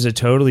thought it was a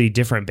totally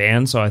different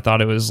band, so I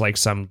thought it was like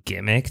some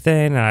gimmick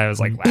thing, and I was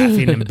like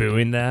laughing and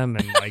booing them,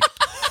 and like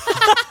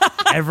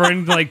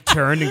everyone like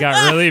turned and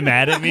got really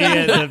mad at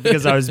me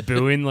because I was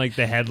booing like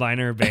the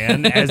headliner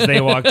band as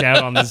they walked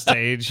out on the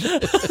stage.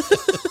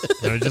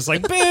 They were just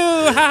like, boo,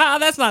 haha,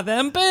 that's not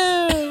them,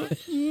 boo.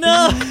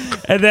 No.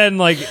 And then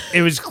like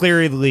it was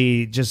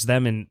clearly just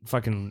them in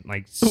fucking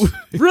like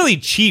really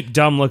cheap,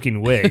 dumb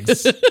looking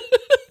wigs.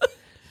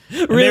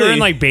 And they were in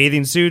like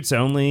bathing suits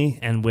only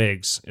and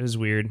wigs. It was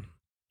weird.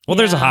 Well,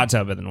 there's a Yeah. hot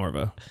tub at the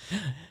Norva.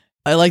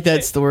 I like that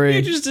You're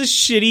story. just a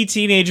shitty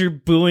teenager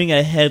booing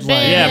a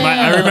headline. Yeah,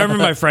 I remember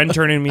my friend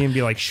turning to me and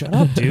be like, "Shut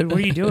up, dude! What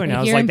are you doing?" I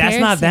was You're like, "That's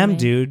not them,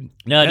 embarrassing dude.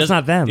 No, it that's doesn't-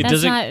 not them." it That's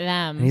doesn't- not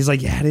them. And he's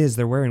like, "Yeah, it is.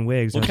 They're wearing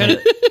wigs." What I was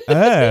kind like,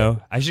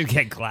 "Oh, I should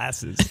get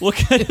glasses." What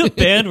kind of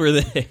band were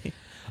they?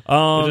 Who's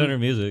on her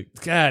music?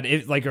 God,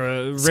 it like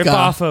a Ska. rip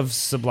off of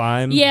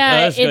Sublime.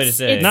 Yeah, that's what I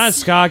said. it's Not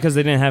ska because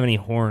they didn't have any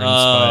horns.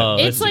 Oh,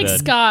 but it's that's like bad.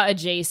 ska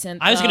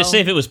adjacent. I was gonna though.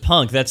 say if it was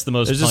punk, that's the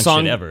most there's a punk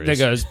song shit ever. that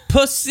goes,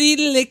 "Pussy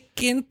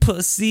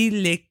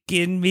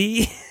licking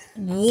me."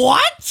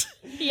 What?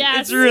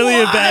 Yes. It's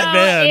really a bad No,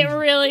 band. It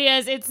really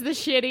is. It's the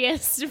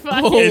shittiest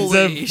fucking. It's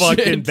a Holy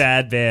fucking shit.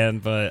 bad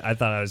band, but I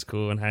thought I was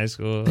cool in high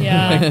school.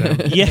 Yeah.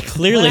 Yeah,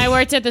 clearly. When I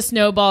worked at the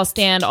Snowball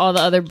stand, all the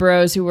other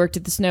bros who worked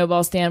at the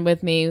Snowball stand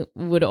with me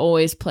would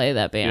always play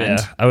that band.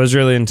 Yeah, I was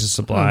really into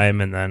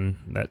Sublime, and then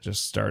that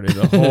just started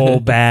a whole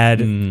bad,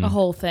 A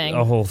whole thing.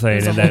 a whole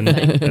thing, and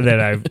then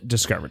I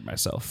discovered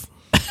myself.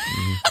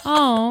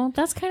 Oh,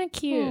 that's kind of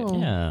cute.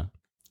 Yeah.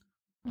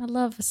 I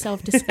love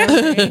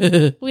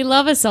self-discovery. We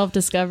love a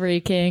self-discovery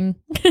king.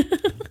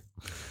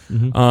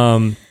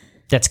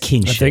 That's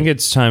king I shit. think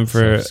it's time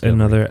for Self-discovery.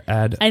 another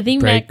ad. I think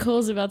break. Matt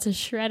Cole's about to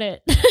shred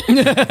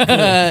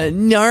it.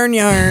 Nar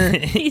nar.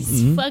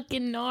 He's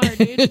fucking gnar,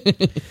 dude.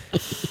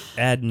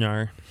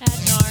 Adnar. At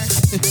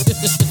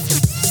gnar.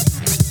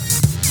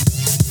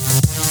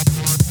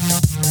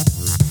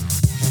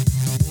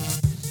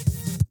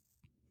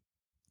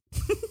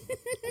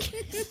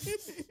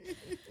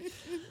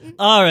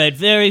 All right,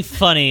 very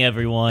funny,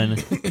 everyone.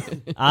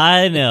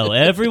 I know.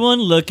 Everyone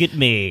look at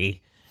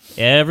me.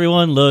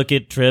 Everyone look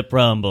at Trip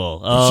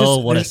Rumble. Oh,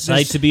 just- what a there's-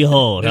 sight to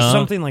behold. There's huh?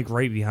 something like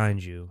right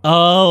behind you.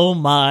 Oh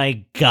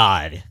my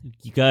god.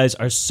 You guys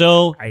are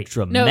so No,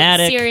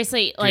 dramatic.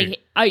 seriously. Like,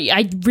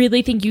 I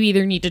really think you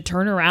either need to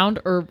turn around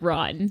or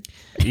run.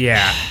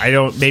 Yeah, I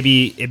don't.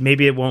 Maybe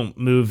it won't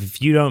move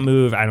if you don't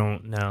move. I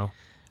don't know.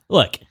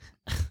 Look,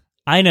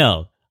 I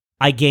know.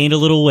 I gained a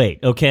little weight,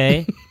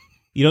 okay?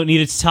 You don't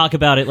need to talk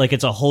about it like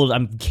it's a whole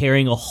I'm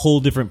carrying a whole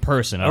different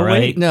person, all right?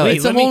 wait. No, Wait,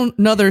 it's a let me- whole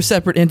another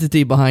separate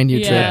entity behind you,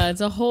 Yeah, Trip.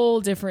 it's a whole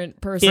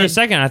different person. For a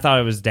second, I thought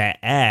it was that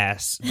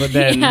ass, but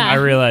then Yeah. I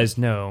realized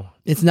no,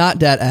 It's not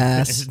that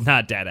ass. it's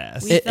not that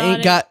ass. We It thought ain't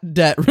it- got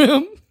that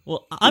room.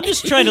 Well, I'm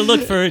just trying to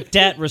look for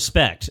dat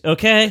respect,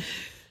 okay?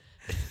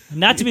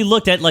 Not to be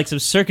looked at like some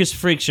circus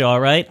freak show,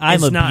 all right? I'm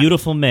It's a not.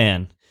 beautiful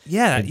man.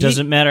 Yeah, It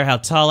doesn't matter how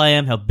tall I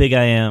am, how big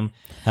I am,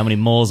 how many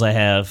moles I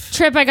have.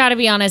 Trip, I gotta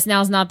be honest,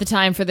 now's not the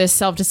time for this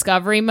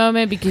self-discovery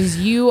moment because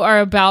you are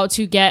about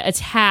to get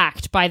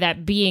attacked by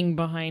that being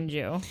behind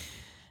you.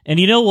 And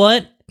you know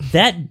what?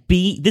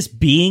 This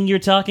being you're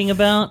talking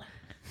about,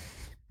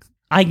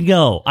 I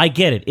know, I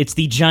get it. It's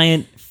the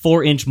giant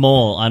 4-inch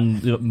mole on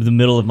the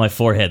middle of my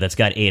forehead that's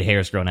got 8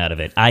 hairs grown out of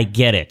it. I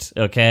get it,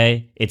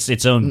 okay? It's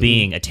its own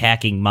being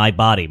attacking my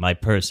body, my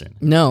person.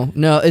 No,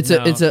 it's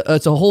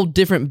a whole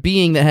different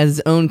being that has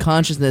its own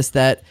consciousness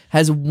that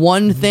has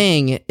one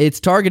thing. It's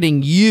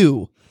targeting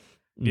you.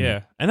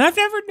 Yeah, and I've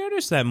never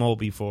noticed that mole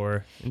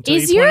before until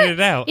Is you pointed it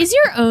out. Is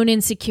your own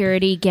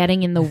insecurity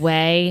getting in the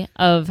way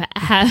of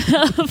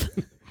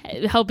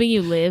helping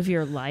you live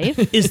your life?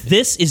 Is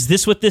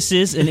this what this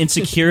is? An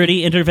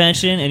insecurity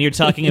intervention? And you're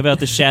talking about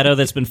the shadow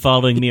that's been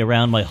following me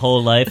around my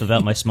whole life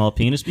about my small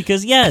penis?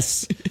 Because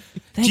yes.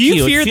 Thank Do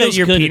you It fear that feels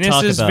your good to penis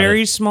talk is about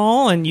very it.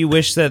 small and you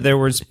wish that there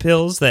was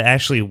pills that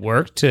actually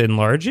work to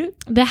enlarge it?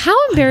 The How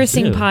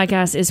Embarrassing do.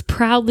 podcast is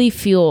proudly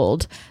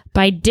fueled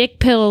by Dick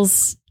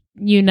Pills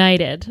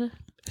United.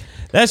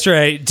 That's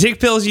right. Dick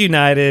Pills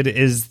United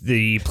is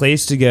the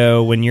place to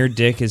go when your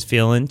dick is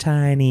feeling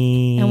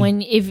tiny. And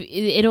when if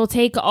it'll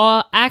take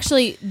all,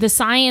 actually the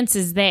science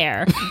is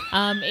there.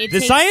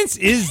 The science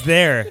is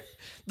there.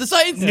 The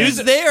science is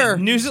there.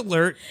 News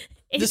alert.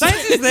 The It's-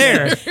 science is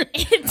there.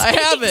 I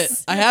have it.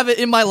 I have it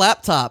in my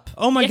laptop.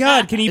 Oh my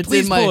God. Can you It's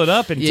please in my- pull it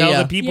up and Yeah, tell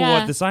yeah. the people Yeah.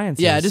 what the science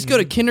is? Yeah, just go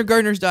to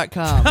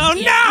kindergartners.com. Oh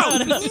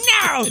no! No!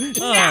 Oh,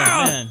 No!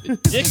 man.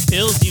 Dick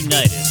Pills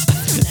United.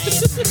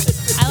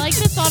 I like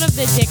the thought of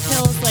the dick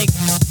pills like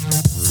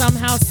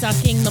somehow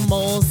sucking the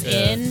moles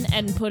in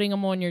and putting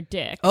them on your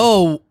dick.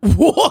 Oh,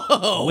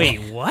 whoa. Wait,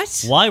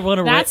 what? Why run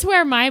around? That's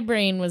where my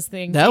brain was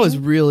thinking. That was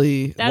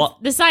really That's, What?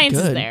 the science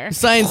is good. there.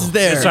 Science is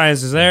there. The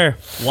science is there.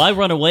 Why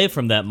run away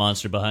from that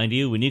monster behind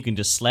you when you can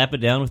just slap it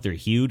down with your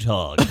huge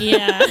hog?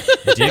 Yeah.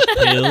 Dick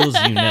Pills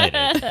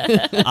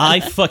United. I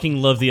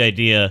fucking love the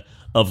idea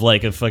of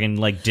like a fucking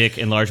like dick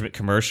enlargement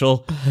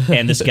commercial,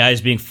 and this guy's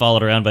being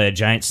followed around by a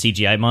giant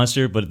CGI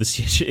monster, but the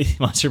CGI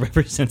monster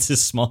represents his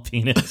small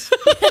penis.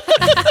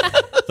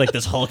 It's like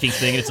this hulking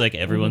thing. It's like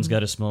everyone's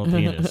got a small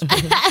penis.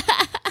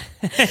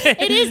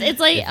 It is. It's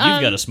like You've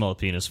got a small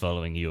penis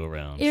following you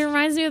around. it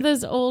reminds me of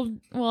those old.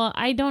 Well,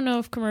 I don't know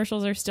if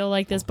commercials are still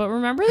like this, but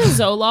remember the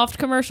Zoloft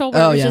commercial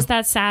where Oh, it was yeah. just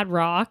that sad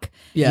rock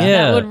Yeah.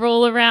 Yeah. that would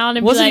roll around and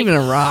It wasn't be like,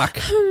 even a rock.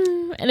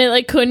 and it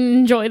like couldn't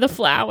enjoy the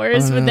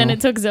flowers, I but then know.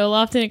 it took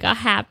Zoloft and it got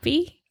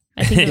happy.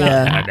 I think about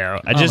Yeah. that. I know.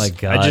 Oh my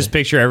God. I just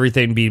picture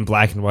everything being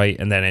black and white,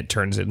 and then it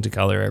turns into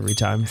color every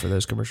time for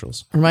those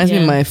commercials. Reminds me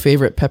Yeah. of my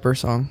favorite Pepper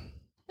song.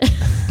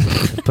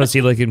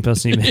 Pussy licking,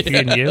 pussy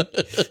making you.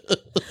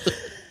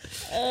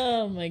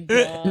 Oh my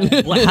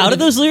god. Well, how did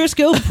those lyrics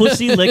go?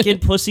 Pussy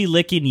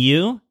licking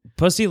you?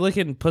 Pussy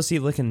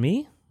licking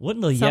me? What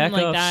in the Something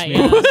like Yakov that, Schmidt?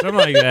 yeah. Something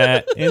like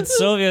that. In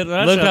Soviet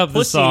Russia, Look up the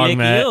pussy song, lick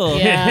Matt. you.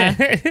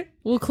 Yeah.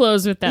 We'll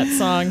close with that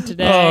song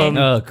today.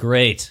 Oh,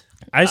 great.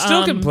 I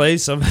still can play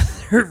some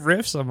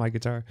riffs on my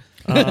guitar.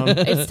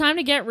 It's time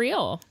to get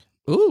real.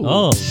 Ooh.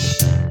 Oh,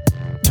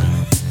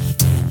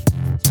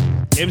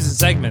 Games and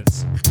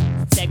segments.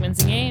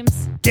 Segments and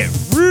games. Get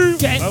real.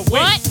 Get Oh, wait,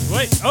 what?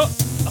 wait. Oh,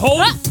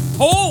 hold. Ah.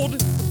 Hold.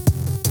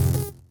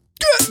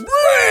 Get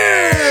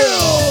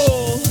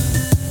real.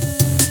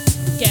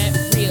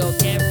 Get real,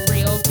 get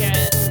real,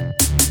 get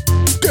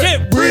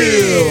Get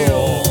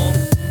real.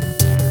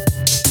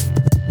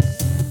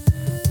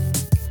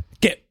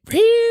 Get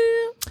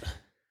real.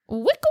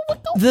 Wickle,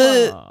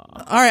 wickle.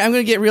 All right, I'm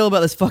gonna get real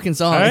about this fucking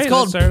song. All right, it's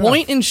called let's start it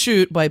Point and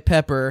Shoot by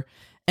Pepper,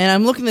 and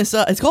I'm looking this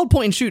up. It's called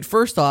Point and Shoot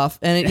first off,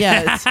 and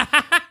it's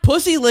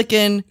pussy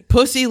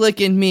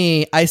licking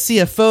me. I see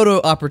a photo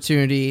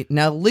opportunity.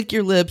 Now lick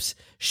your lips,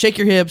 shake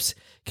your hips,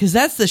 cause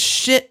that's the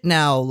shit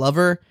now,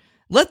 lover.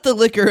 Let the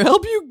liquor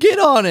help you get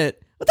on it.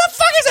 What the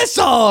fuck is this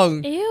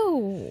song?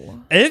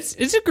 Ew. It's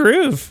a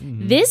groove.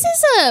 This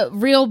is a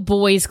real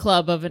boys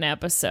club of an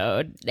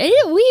episode.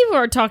 We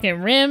were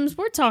talking rims.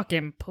 We're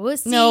talking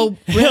pussy. No,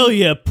 hell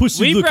yeah,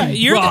 pussy We brought looking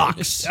you're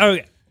rocks. Oh,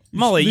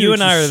 Molly, you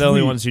lyrics and I are are the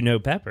only sweet. ones who know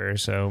Pepper.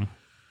 So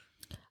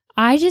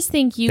I just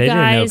think you They didn't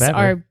know guys Pepper.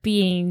 are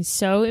being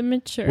so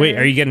immature. wait,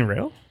 are you getting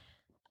real?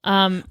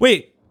 Um.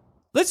 Wait,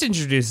 let's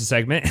introduce the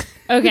segment.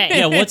 Okay.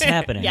 Yeah, what's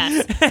happening?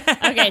 Yes.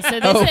 Okay, so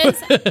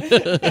this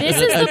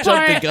is the jumped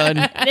part. the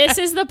gun. This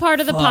is the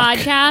part of the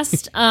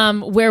podcast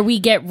where we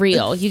get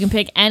real. You can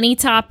pick any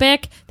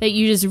topic that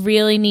you just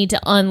really need to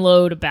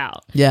unload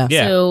about. Yeah.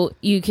 Yeah. So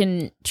you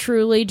can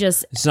truly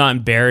just It's not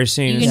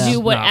embarrassing. you it's can do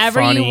not whatever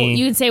funny.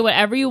 you can say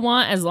whatever you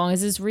want as long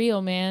as it's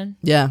real, man.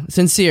 Yeah,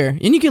 sincere.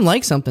 And you can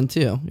like something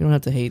too. You don't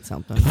have to hate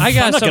something. I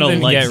got I'm not gonna something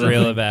to like get something.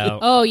 real about.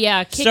 Oh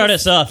yeah, Start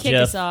us off, kick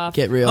Jeff. us off.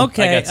 Get real.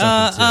 Okay, I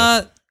got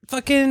something,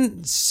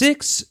 fucking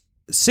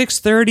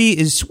 6:30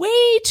 is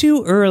way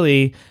too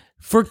early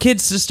for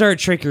kids to start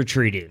trick or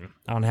treating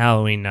on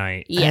Halloween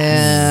night.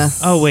 Yeah.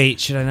 Oh wait,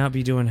 should I not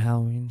be doing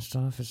Halloween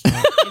stuff? It's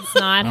not. It's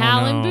not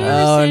Howlin' no.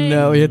 Boozy. Oh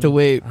no, you have to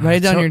wait. Write it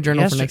down in your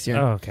journal for Yesterday- next year.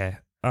 Oh, okay.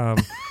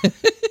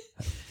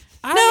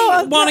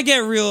 I want to get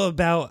real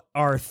about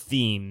our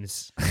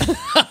themes.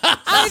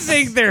 I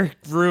think they're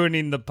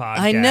ruining the podcast.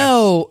 I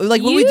know.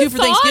 Like what you we do for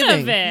thought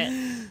Thanksgiving. Of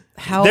it.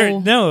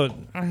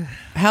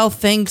 How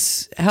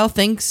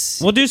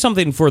thanks We'll do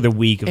something for the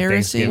week of Heresy.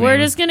 Thanksgiving. We're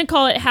just gonna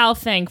call it How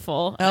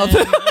Thankful. How And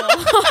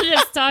we'll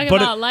just talk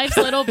But about life's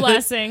little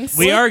blessings.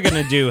 we are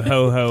gonna do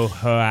ho ho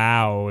ho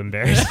ow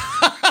embarrassing.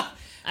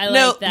 I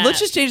No, like that. let's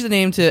just change the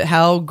name to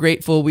How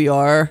Grateful We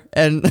Are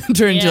and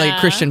turn into like Yeah.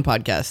 Christian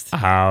podcast.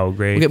 How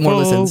great. We'll get more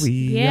listens.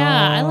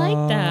 Yeah, I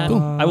like that.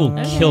 I will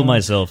kill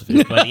myself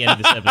by the end of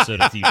this episode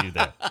if you do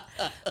that.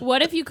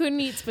 What if you couldn't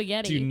eat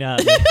spaghetti? Do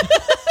not.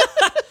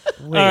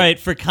 All right,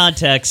 for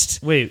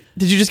context. Wait,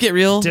 Did you just get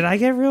real? did I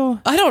get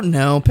real? I don't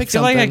know. Pick I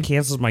feel something. like I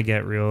canceled my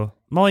get real.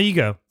 Molly, you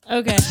go.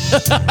 Okay.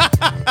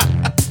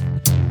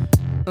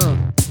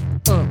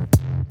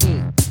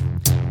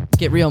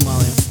 Get real,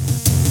 Molly.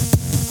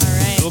 All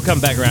right. It'll come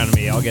back around to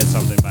me. I'll get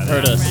something by then.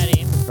 Heard us.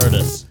 Ready. Heard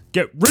us.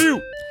 Get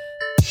real.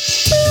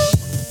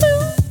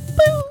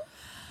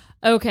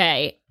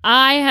 Okay.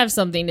 I have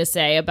something to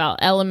say about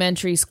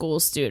elementary school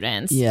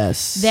students.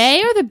 Yes. They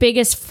are the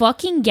biggest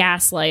fucking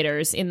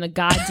gaslighters in the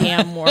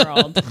goddamn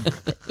world.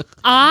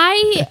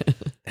 I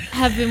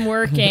have been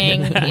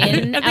working in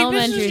I think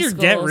elementary this is your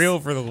schools. get real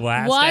for the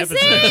last Was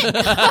episode.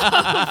 it?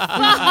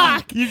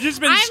 Fuck. You've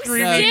just been I'm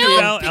screaming still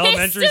about pissed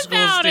elementary school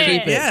about it.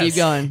 students. Keep it. Yes. Keep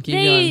going. Keep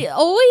They going.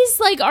 always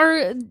like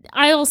are.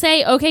 I'll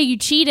say, okay, you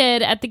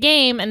cheated at the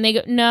game, and they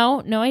go,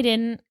 no, I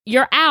didn't.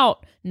 You're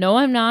out. No,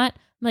 I'm not.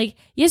 I'm like,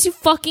 yes, you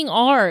fucking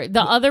are. The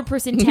other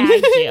person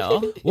tagged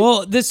you.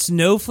 Well, the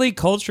snowflake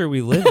culture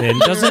we live in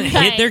doesn't hit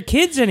Right. their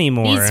kids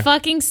anymore. These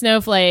fucking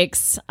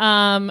snowflakes.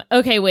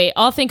 Okay, wait.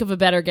 I'll think of a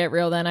better get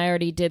real then. I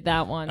already did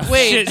that one.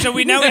 Wait. Shit, so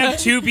we now have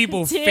two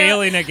people Two.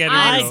 failing at getting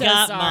I'm real. so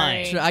got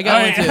sorry. mine. I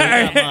got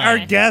one too. Our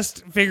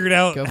guest figured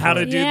out Go for how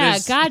to it. do Yeah,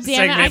 this God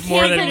damn it. I segment more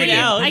can't than we believe did.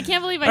 I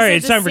can't believe I All said right,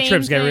 it's the time for same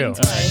Trips Get thing Real.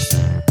 twice.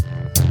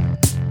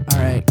 All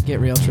right. Get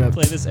real, Trip.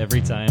 Play this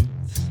every time.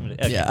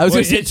 Okay. Yeah. I was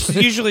Well, gonna it's say.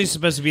 usually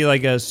supposed to be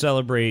like a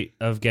celebrate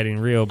of getting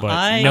real, but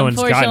I- no one's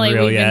gotten Unfortunately,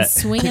 real we've been yet.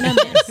 swinging a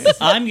miss.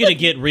 I'm going to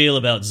get real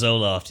about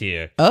Zoloft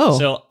here. Oh.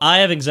 So I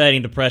have anxiety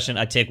and depression.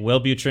 I take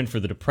Wellbutrin for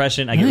the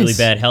depression. I get Nice. really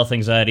bad health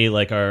anxiety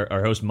like our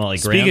host Molly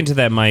Graham. Speaking to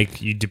that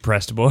mic, you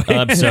depressed boy.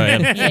 I'm sorry.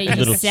 I'm Yeah, you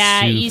little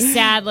sad, soup. you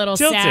sad little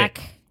Tilt it.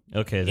 sack.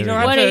 Okay, there You we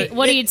don't go. have to-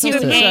 What are you too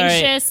Sorry.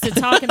 anxious to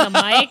talk in the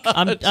mic?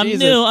 I'm Jesus.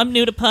 new. I'm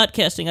new to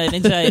podcasting. I have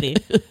anxiety.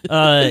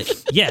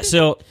 Yeah.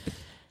 So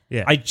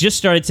Yeah. I just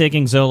started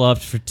taking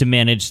Zoloft to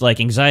manage like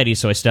anxiety,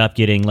 so I stopped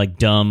getting like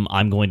dumb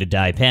 "I'm going to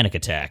die" panic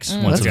attacks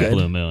once That's in a good.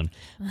 blue moon.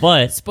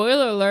 But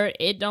Spoiler alert,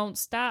 it don't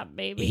stop,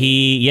 baby.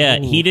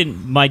 he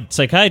didn't. My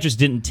psychiatrist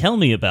didn't tell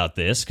me about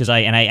this because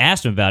I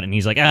asked him about it, and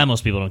he's like,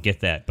 most people don't get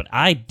that, but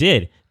I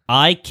did.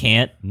 I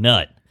can't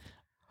nut.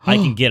 I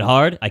can get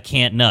hard. I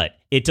can't nut.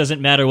 It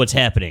doesn't matter what's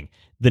happening.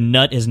 The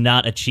nut is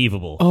not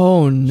achievable.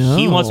 Oh no.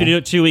 He wants me to do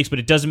it 2 weeks, but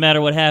it doesn't matter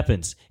what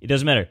happens. It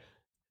doesn't matter.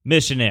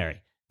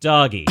 Missionary,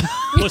 doggy,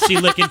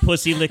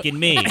 pussy licking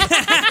me.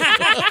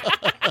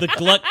 The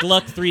Gluck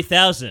Gluck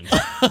 3000.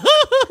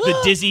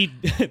 The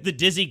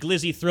dizzy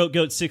glizzy throat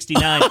goat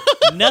 69.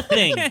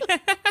 Nothing.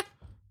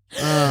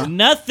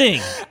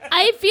 Nothing.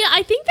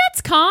 I think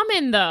that's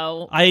common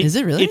though. Is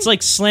it really? It's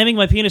like slamming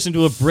my penis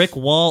into a brick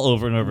wall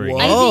over and over again.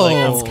 Whoa. I think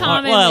that's Oh.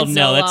 common. Well, with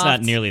no, that's Zoloft.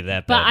 not nearly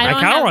that But bad. I I don't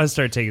kind of have- want to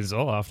start taking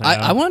Zoloft now.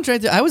 I want to try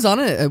to. I was on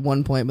it at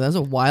one point, but that was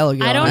a while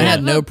ago. I don't and I had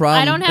have no a-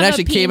 problem. I don't have it a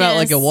actually came out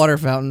like a penis. water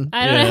fountain.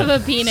 I don't Yeah.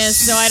 have a penis,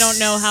 so I don't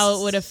know how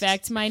it would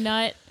affect my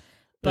nut.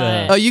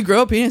 But Oh, you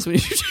grow a penis when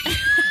you. the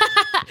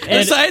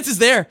And- science is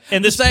there.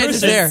 and the this science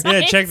is person- there.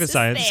 Yeah, check the It's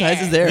science. there.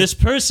 Science is there. this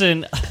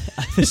person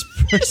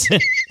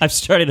I've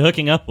started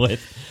hooking up with.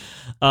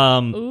 ooh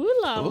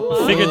la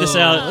la. Figured this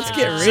out. Let's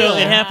get So real.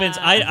 it happens.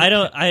 I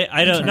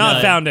don't Not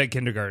know. found at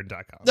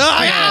kindergarten.com.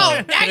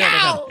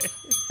 Oh,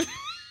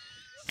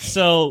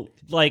 So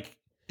like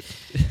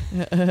we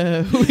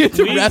have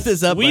to wrap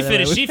this up. We by the way.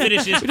 finish. She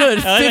finishes. We did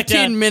a I look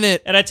down,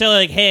 15-minute. and I tell her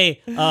like,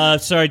 "Hey,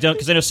 sorry, don't,"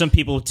 because I know some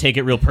people take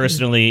it real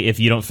personally if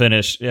you don't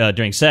finish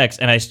during sex.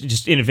 And I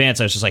just in advance,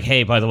 I was just like,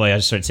 "Hey, by the way, I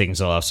just started taking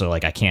Zoloft, so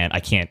like I can't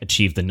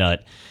achieve the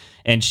nut."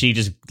 And she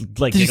just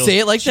like Did you giggles. say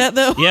it like that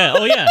though? Yeah.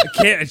 Oh yeah.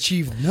 Can't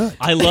achieve the nut.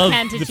 I love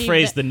Can't the achieve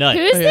phrase that. "the nut."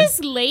 Who's this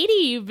lady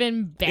you've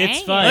been banging?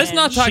 It's fine. Let's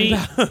not talk She-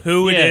 about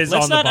who it Yeah, is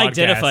let's on the not podcast.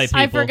 identify people.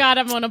 I forgot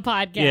I'm on a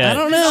podcast. Yeah. I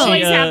don't This know.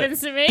 always She,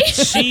 happens to me.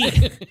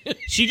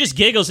 she just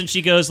giggles and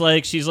she goes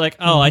like, she's like,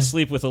 "Oh, I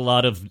sleep with a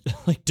lot of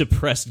like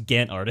depressed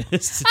Ghent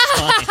artists." It's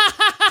fine.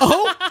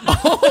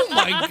 Oh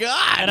my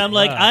god. And I'm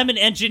like, I'm an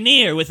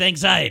engineer with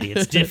anxiety.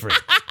 It's different.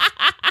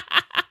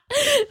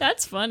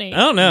 That's funny. I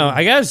don't know.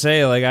 I gotta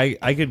say, like,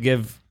 I could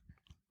give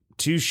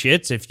two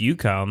shits if you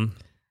come.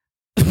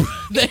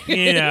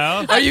 You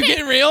know. Are you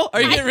getting real?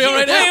 Are you getting real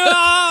right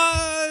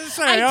now?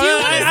 Sorry,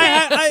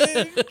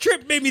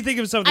 Trip made me think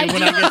of something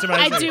when I get to my.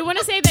 I do want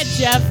to say that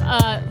Jeff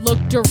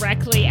looked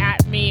directly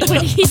at me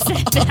when he said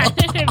that,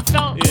 and it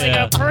felt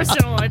Yeah. like a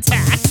personal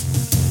attack.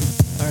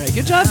 All right,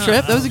 good job,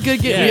 Trip. That was a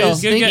good get Yeah, it real.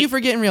 was good Thank get- you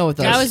for getting real with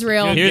us. That was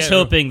real. Good. Here's Get real.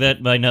 hoping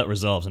that my nut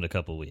resolves in a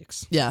couple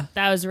weeks. Yeah.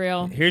 That was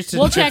real. Here's to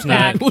We'll Trip's check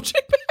back. nut. We'll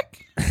check back.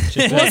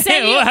 We'll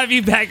send you- We'll have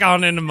you back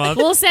on in a month.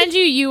 We'll send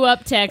you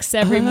up texts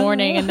every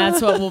morning, and that's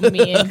what we'll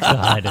mean.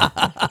 God.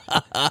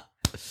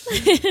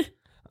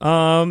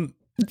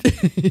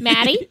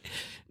 Maddie,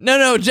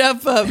 No,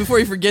 Jeff. Before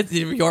you forget,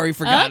 you already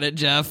forgot Huh? it,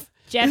 Jeff.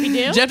 Jeffy,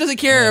 do Jeff doesn't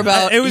care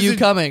about It was you a-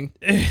 coming.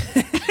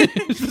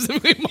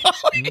 Specifically,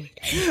 Molly.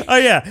 Oh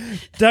yeah,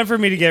 time for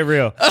me to get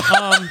real.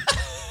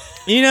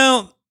 You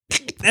know,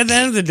 at the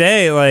end of the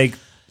day, like,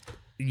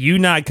 you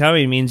not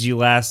coming means you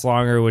last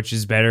longer, which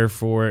is better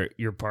for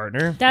your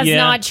partner. That's Yeah.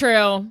 not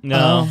true.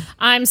 No.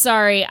 I'm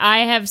sorry.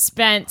 I have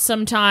spent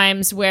some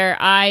times where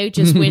I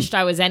just wished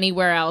I was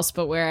anywhere else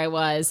but where I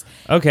was.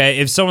 Okay,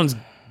 if someone's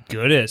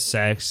good at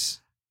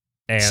sex,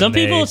 and Some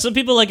they-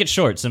 people like it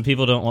short. Some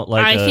people don't want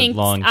like I a think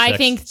long. I sex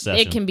think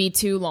session. it can be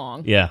too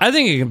long. Yeah. I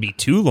think it can be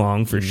too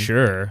long for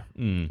sure.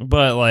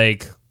 But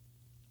like,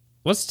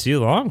 what's too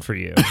long for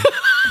you?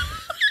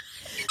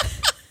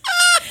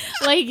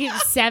 Like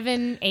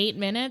 7-8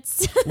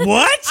 minutes.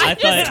 What? I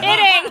thought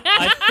Kidding.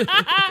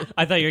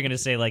 I thought you were gonna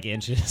say like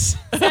inches.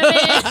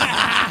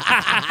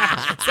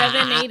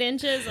 7-8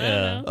 inches. I don't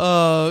know.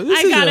 Oh, this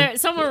I is gotta.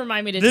 Someone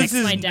remind me to This text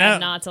is my dad not-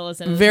 not to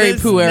listen to very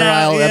this. puerile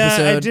I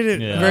episode.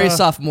 didn't. Yeah. Very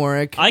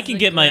sophomoric. I can Like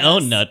get my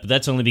gross. own nut, but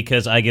that's only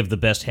because I give the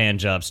best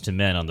hand jobs to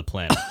men on the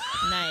planet.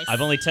 Nice.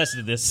 I've only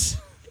tested this.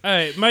 All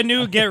right, my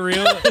new get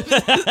real.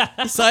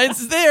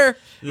 Science is there.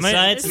 The My-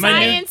 science. The my new-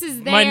 science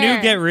is there. My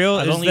new get real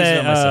I've is only used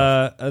it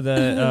on that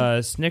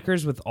the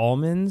Snickers with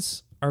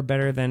almonds are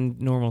better than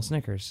normal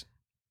Snickers.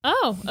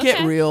 Oh, okay.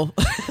 Get real.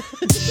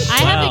 I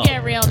have Wow. a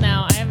get real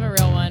now. I have a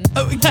real one.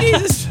 Oh,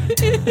 Jesus.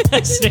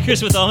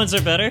 Snickers with almonds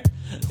are better.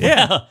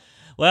 Yeah. Wow.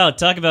 Wow.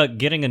 Talk about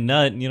getting a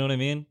nut. You know what I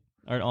mean?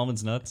 Aren't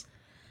almonds nuts?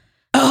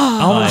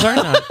 Almonds are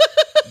not.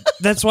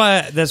 That's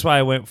why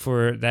I went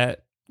for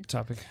that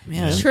topic.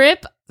 Man,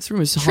 Trip this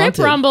room is Trip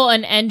haunted. Rumble,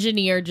 an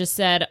engineer, just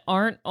said,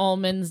 "Aren't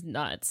almonds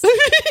nuts?"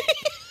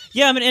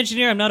 Yeah, I'm an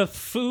engineer. I'm not a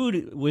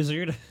food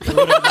wizard. Or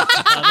whatever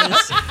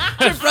that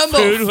is. Trip Rumble.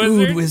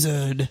 Food wizard?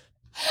 wizard.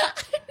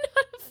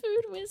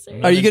 Food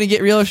wizard. Are you going to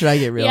get real or should I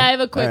get real? Yeah, I have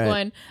a quick All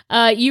right.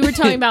 one. You were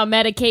talking about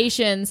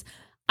medications.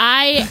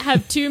 I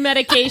have 2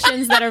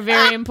 medications that are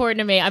very important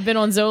to me. I've been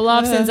on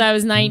Zoloft since I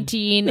was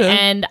 19,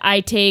 and I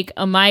take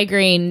a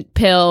migraine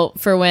pill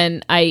for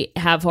when I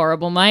have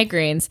horrible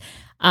migraines.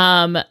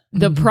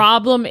 The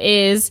problem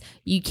is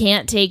you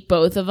can't take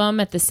both of them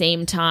at the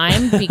same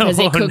time because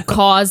it could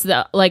cause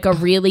a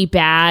really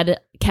bad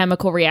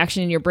chemical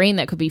reaction in your brain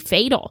that could be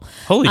fatal.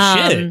 Holy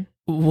shit.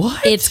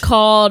 What? It's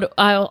called,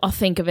 I'll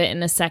think of it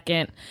in a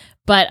second,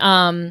 but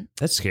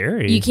That's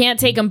scary. you can't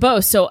take them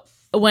both. So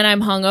when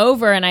I'm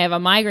hungover and I have a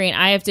migraine,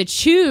 I have to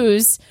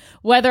choose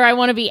whether I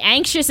want to be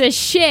anxious as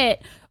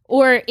shit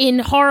or in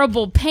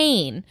horrible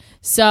pain.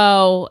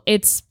 So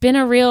it's been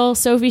a real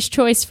Sophie's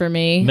choice for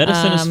me.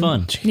 Medicine is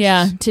fun.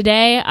 Yeah.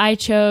 Today I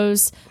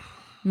chose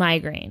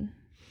migraine.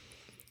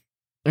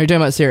 Are you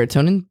talking about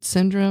serotonin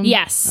syndrome?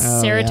 Yes,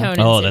 Oh, serotonin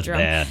Oh, that's syndrome.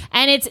 bad.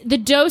 And it's the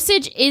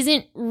dosage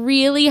isn't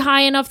really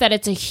high enough that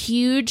it's a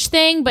huge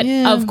thing, but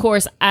Yeah. of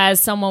course, as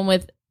someone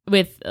with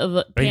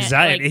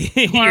Anxiety.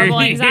 like, horrible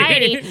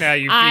anxiety, Now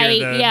you fear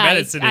the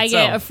medicine I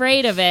itself. get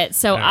afraid of it.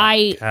 So Oh,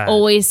 I God.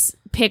 always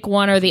pick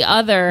one or the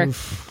other,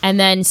 and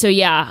then I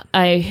think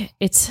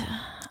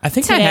I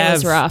today have.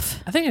 was rough.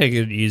 I think I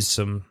could use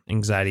some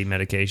anxiety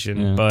medication,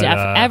 Yeah. but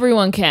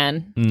Everyone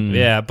can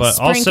yeah, but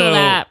sprinkle also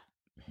that.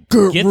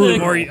 Get the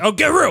more.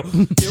 Get real.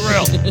 Get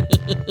real.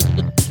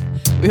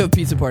 We have a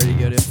pizza party to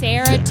go to.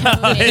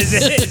 Serotonin.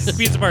 It's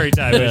pizza party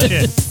time. but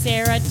shit.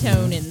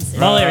 Serotonin. syndrome.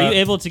 Molly, are you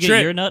able to get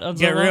Trip, your nut on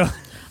Get Zoloft? real.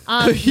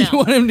 You No.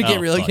 want him to get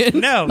Oh, real fuck. again?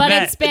 No, But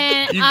Matt, it's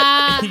been,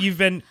 you've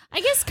been.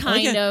 I guess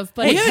kind of,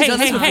 but Hey, it's hey, done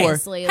this before.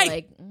 honestly,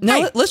 like.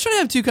 No, let's try to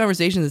have 2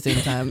 conversations at the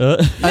same time. No.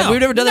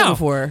 We've never done that no.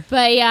 before.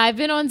 But yeah, I've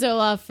been on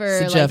Zoloft for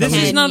So, like Jeff, 10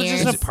 This is not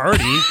years. just a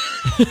party.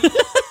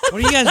 What are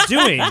you guys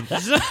doing?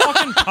 This is a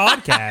fucking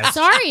podcast.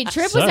 Sorry,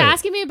 Trip was Sorry.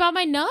 asking me about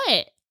my nut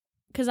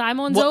because I'm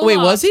on Zoloft. Wait,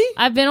 was he?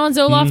 I've been on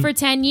Zoloft for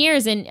 10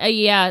 years, and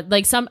yeah,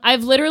 like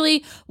I've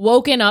literally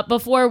woken up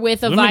before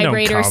with a Women don't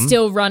vibrator come.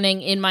 still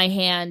running in my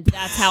hand.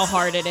 That's how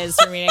hard it is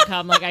for me to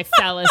come. Like I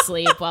fell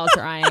asleep while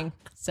trying.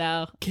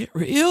 So Get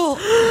real.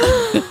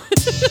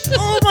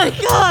 Oh my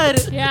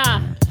god.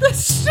 yeah, That's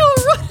still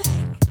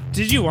running.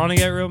 Did you want to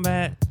get real,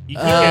 Matt? You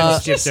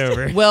just skipped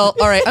over. Well,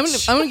 all right. I'm gonna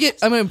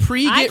I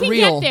pre-get can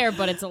real. get there,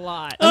 but it's a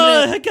lot.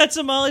 I got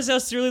to Molly's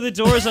house through the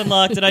doors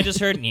unlocked, and I just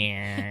heard.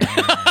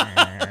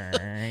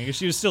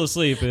 She was still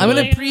asleep. I'm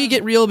gonna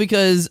pre-get real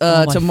because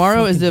my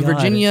tomorrow is the fucking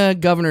God. Virginia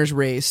governor's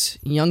race,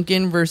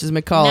 Youngkin versus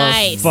McAuliffe.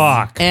 Nice.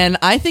 Fuck. And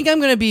I think I'm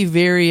going to be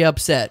very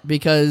upset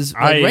because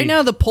right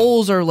now the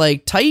polls are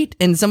like tight,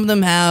 and some of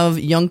them have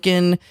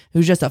Youngkin,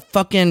 who's just a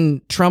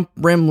fucking Trump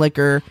rim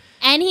licker.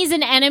 And he's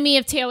an enemy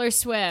of Taylor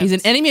Swift. He's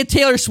an enemy of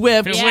Taylor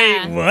Swift.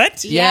 Yeah. Wait,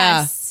 what? Yeah,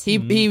 Yes.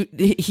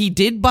 he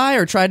did buy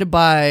or tried to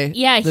buy.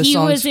 Yeah, the he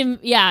songs.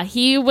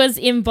 he was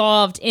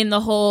involved in the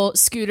whole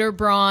Scooter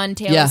Braun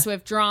Taylor Yeah.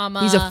 Swift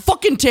drama. He's a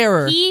fucking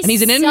terror, he and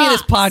he's an enemy of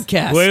this sucks.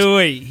 podcast.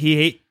 Wait.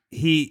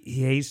 He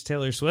hates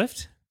Taylor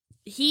Swift.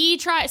 He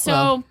tried. So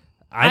Well,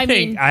 I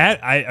think mean-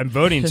 I'm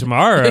voting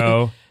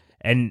tomorrow,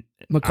 and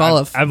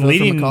McAuliffe. I'm Vote for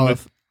leading McAuliffe.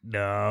 with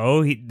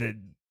no.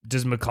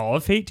 Does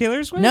McAuliffe hate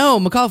Taylor Swift? No,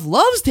 McAuliffe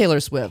loves Taylor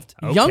Swift.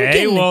 Okay,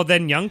 Youngkin, well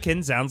then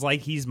Youngkin sounds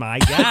like he's my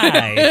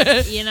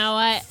guy. you know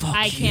what?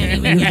 I can't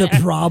even. you're get the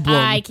it. problem.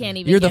 I can't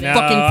even. You're the get No,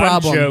 it. fucking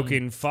problem. I'm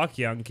joking. Fuck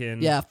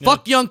Youngkin. Yeah,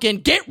 fuck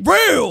Youngkin. Get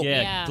real.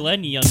 Yeah, Yeah.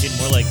 Glenn Youngkin,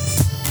 more like.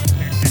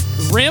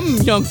 Rim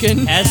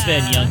Youngkin. Has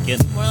been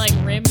Youngkin. More like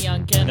Rim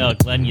Youngkin. No,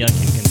 Glenn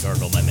Youngkin can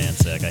gargle my man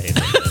sack. I hate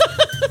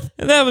that.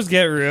 And that was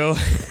Get Real.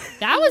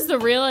 That was the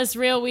realest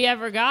reel we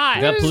ever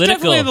got. Got It was political.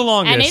 definitely the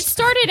longest. And it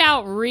started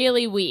out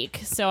really weak,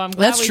 so I'm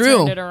glad That's we true.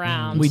 turned it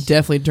around. We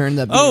definitely turned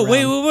that. Oh,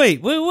 beat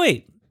around.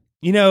 wait.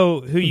 You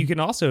know who you can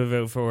also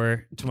vote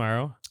for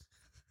tomorrow?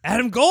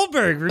 Adam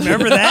Goldberg.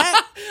 Remember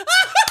that?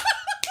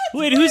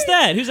 Wait, who's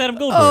that? Who's Adam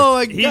Goldberg? Oh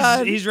my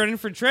god. He's running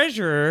for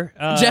treasurer.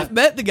 Jeff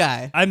met the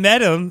guy. I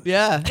met him.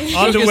 Yeah. On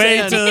the Shook his way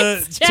hand.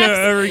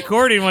 to a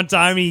recording one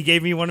time, he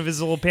gave me one of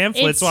his little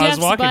pamphlets It's while I was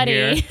Jeff's walking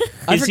buddy.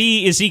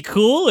 here. Is he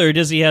cool or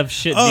does he have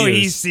shit Oh, he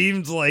views?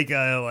 seemed like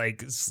a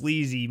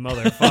sleazy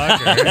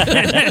motherfucker.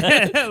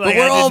 Like, But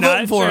we're I all did not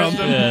voting for trust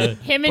him. Yeah.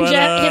 Him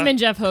and But,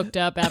 Jeff hooked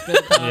up after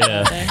the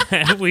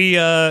pod.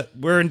 Yeah.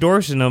 We're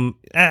endorsing him.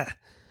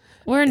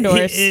 We're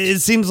endorsed. It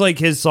seems like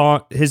his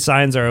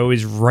signs are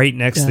always right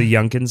next to the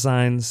Youngkin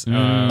signs.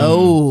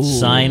 Oh.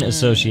 Sign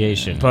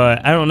association.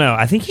 But I don't know.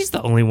 I think he's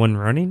the only one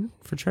running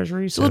for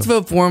treasury. So, So let's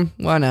vote for him.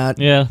 Why not?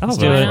 Yeah, I'll let's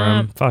vote do it. for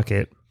him. Fuck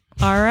it.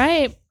 All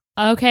right.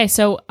 Okay,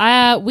 so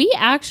we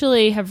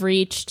actually have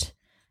reached,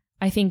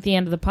 I think, the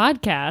end of the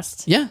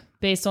podcast. Yeah.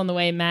 Based on the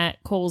way Matt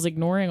Cole's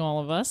ignoring all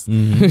of us.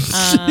 And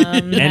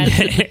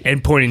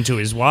and pointing to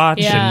his watch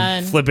Yeah,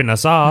 and and- flipping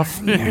us off,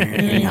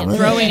 And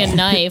throwing a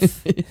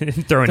knife,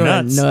 throwing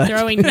nuts.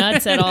 throwing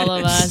nuts at all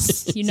of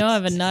us. You know I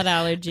have a nut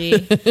allergy.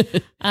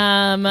 All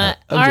I'll right.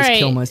 just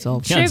kill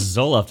myself. Yeah,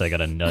 Zoloft, I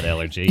got a nut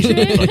allergy. You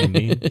know what fucking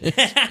mean?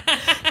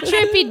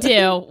 Trippy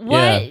do.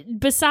 What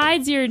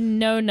besides your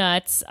no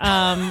nuts,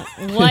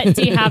 what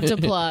do you have to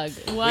plug?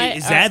 What Wait,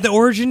 is that the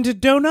origin to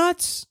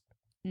donuts?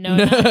 no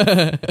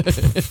nuts?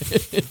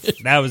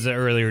 That was an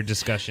earlier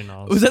discussion.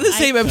 Also. Was that the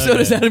same episode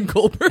as Adam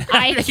Goldberg?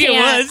 I think it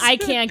can't. was. I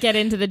can't get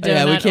into the donut.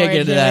 Yeah, we can't get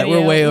into origin that. with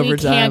We're you. way over We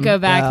time. can't go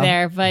back Yeah.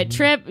 there. But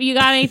Trip, you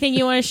got anything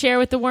you want to share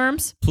with the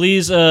worms?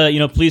 Please,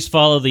 please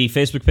follow the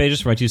Facebook pages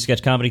for my two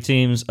sketch comedy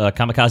teams,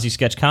 Kamikaze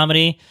Sketch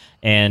Comedy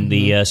and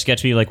the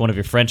Sketch Me Like One of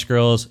Your French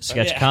Girls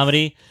Sketch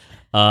Comedy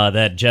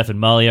that Jeff and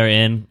Molly are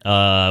in. We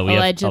have a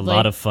Allegedly.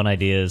 lot of fun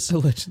ideas.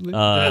 Allegedly. A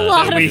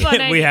lot of we,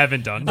 fun we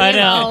haven't done. I That. a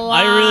know.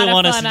 lot I really of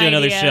want us fun to do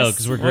another ideas. show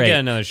because we're We'll great. get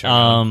another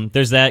show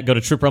There's that. Go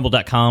to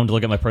triprumble.com to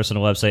look at my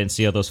personal website and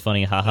see all those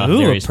funny haha Ooh, a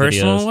hilarious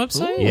personal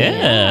videos. website.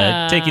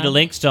 Yeah. Take you to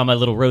links to all my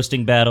little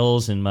roasting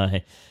battles and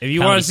my. If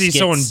you want to see skits.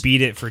 someone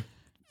beat it for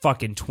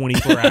fucking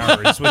 24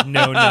 hours with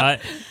no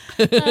nut,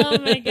 Oh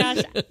my gosh,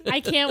 I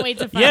can't wait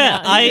to find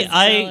Yeah, out. who this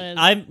girl is.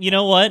 I'm. You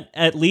know what?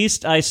 At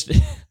least I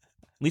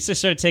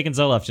started taking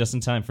Zoloft just in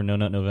time for No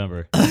Nut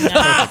November. Could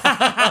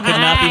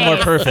not be more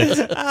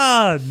perfect.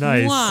 ah,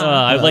 nice.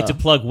 Wow. I'd like to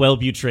plug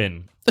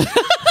Wellbutrin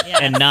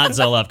and not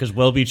Zoloft because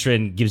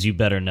Wellbutrin gives you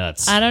better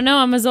nuts. I don't know.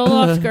 I'm a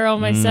Zoloft girl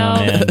No, myself.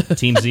 man,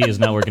 Team Z is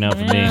not working out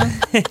for me. Yeah.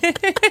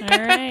 All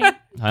right.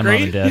 Hi, Mom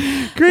and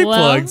Dad. Great Well,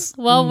 plugs.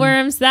 well,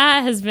 worms.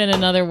 That has been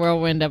another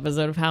whirlwind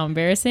episode of How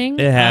Embarrassing.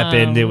 It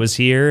happened. It was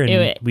here,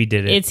 and we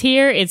did it. It's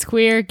here. It's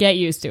queer. Get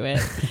used to it.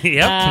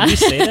 Yep. Can you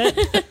say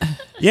that?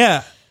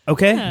 Yeah.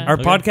 Okay. Yeah. Our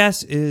Okay.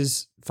 podcast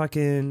is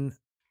fucking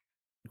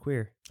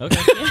queer.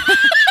 Okay.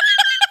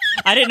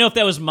 I didn't know if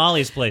that was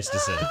Molly's place to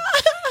say.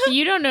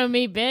 You don't know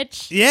me,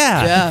 bitch.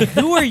 Yeah. Yeah.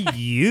 Who are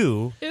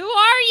you? Who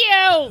are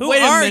you? Who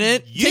Wait a are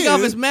minute. you? Take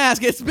off his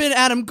mask. It's been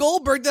Adam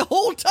Goldberg the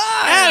whole time.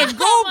 Adam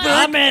Goldberg.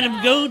 I'm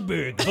Adam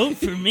Goldberg. Vote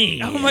for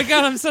me. Oh my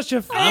god, I'm such a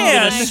I'm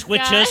fan. gonna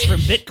switch God. us from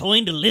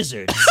Bitcoin to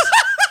lizards.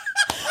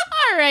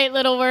 All right,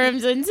 little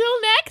worms.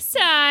 Until next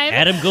time.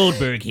 Adam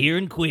Goldberg here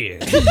in queer.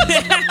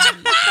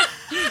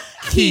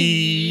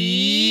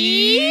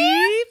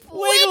 Keep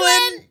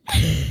wiggling.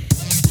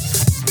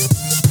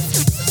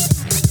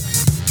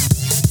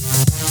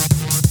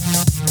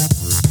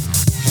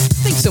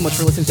 Thanks so much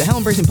for listening to How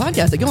Embarrassing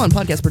Podcast at Go On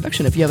Podcast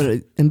Production. If you have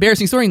an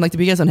embarrassing story and you'd like to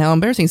be a guest on How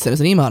Embarrassing, send us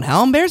an email at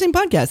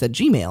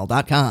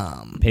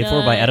howembarrassingpodcast@gmail.com. Paid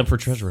for by Adam for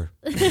Treasurer.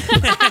 He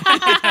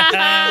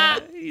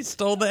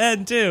stole the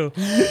ad too.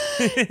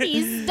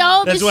 He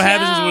stole That's the what show.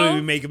 happens when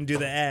we make him do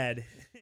the ad.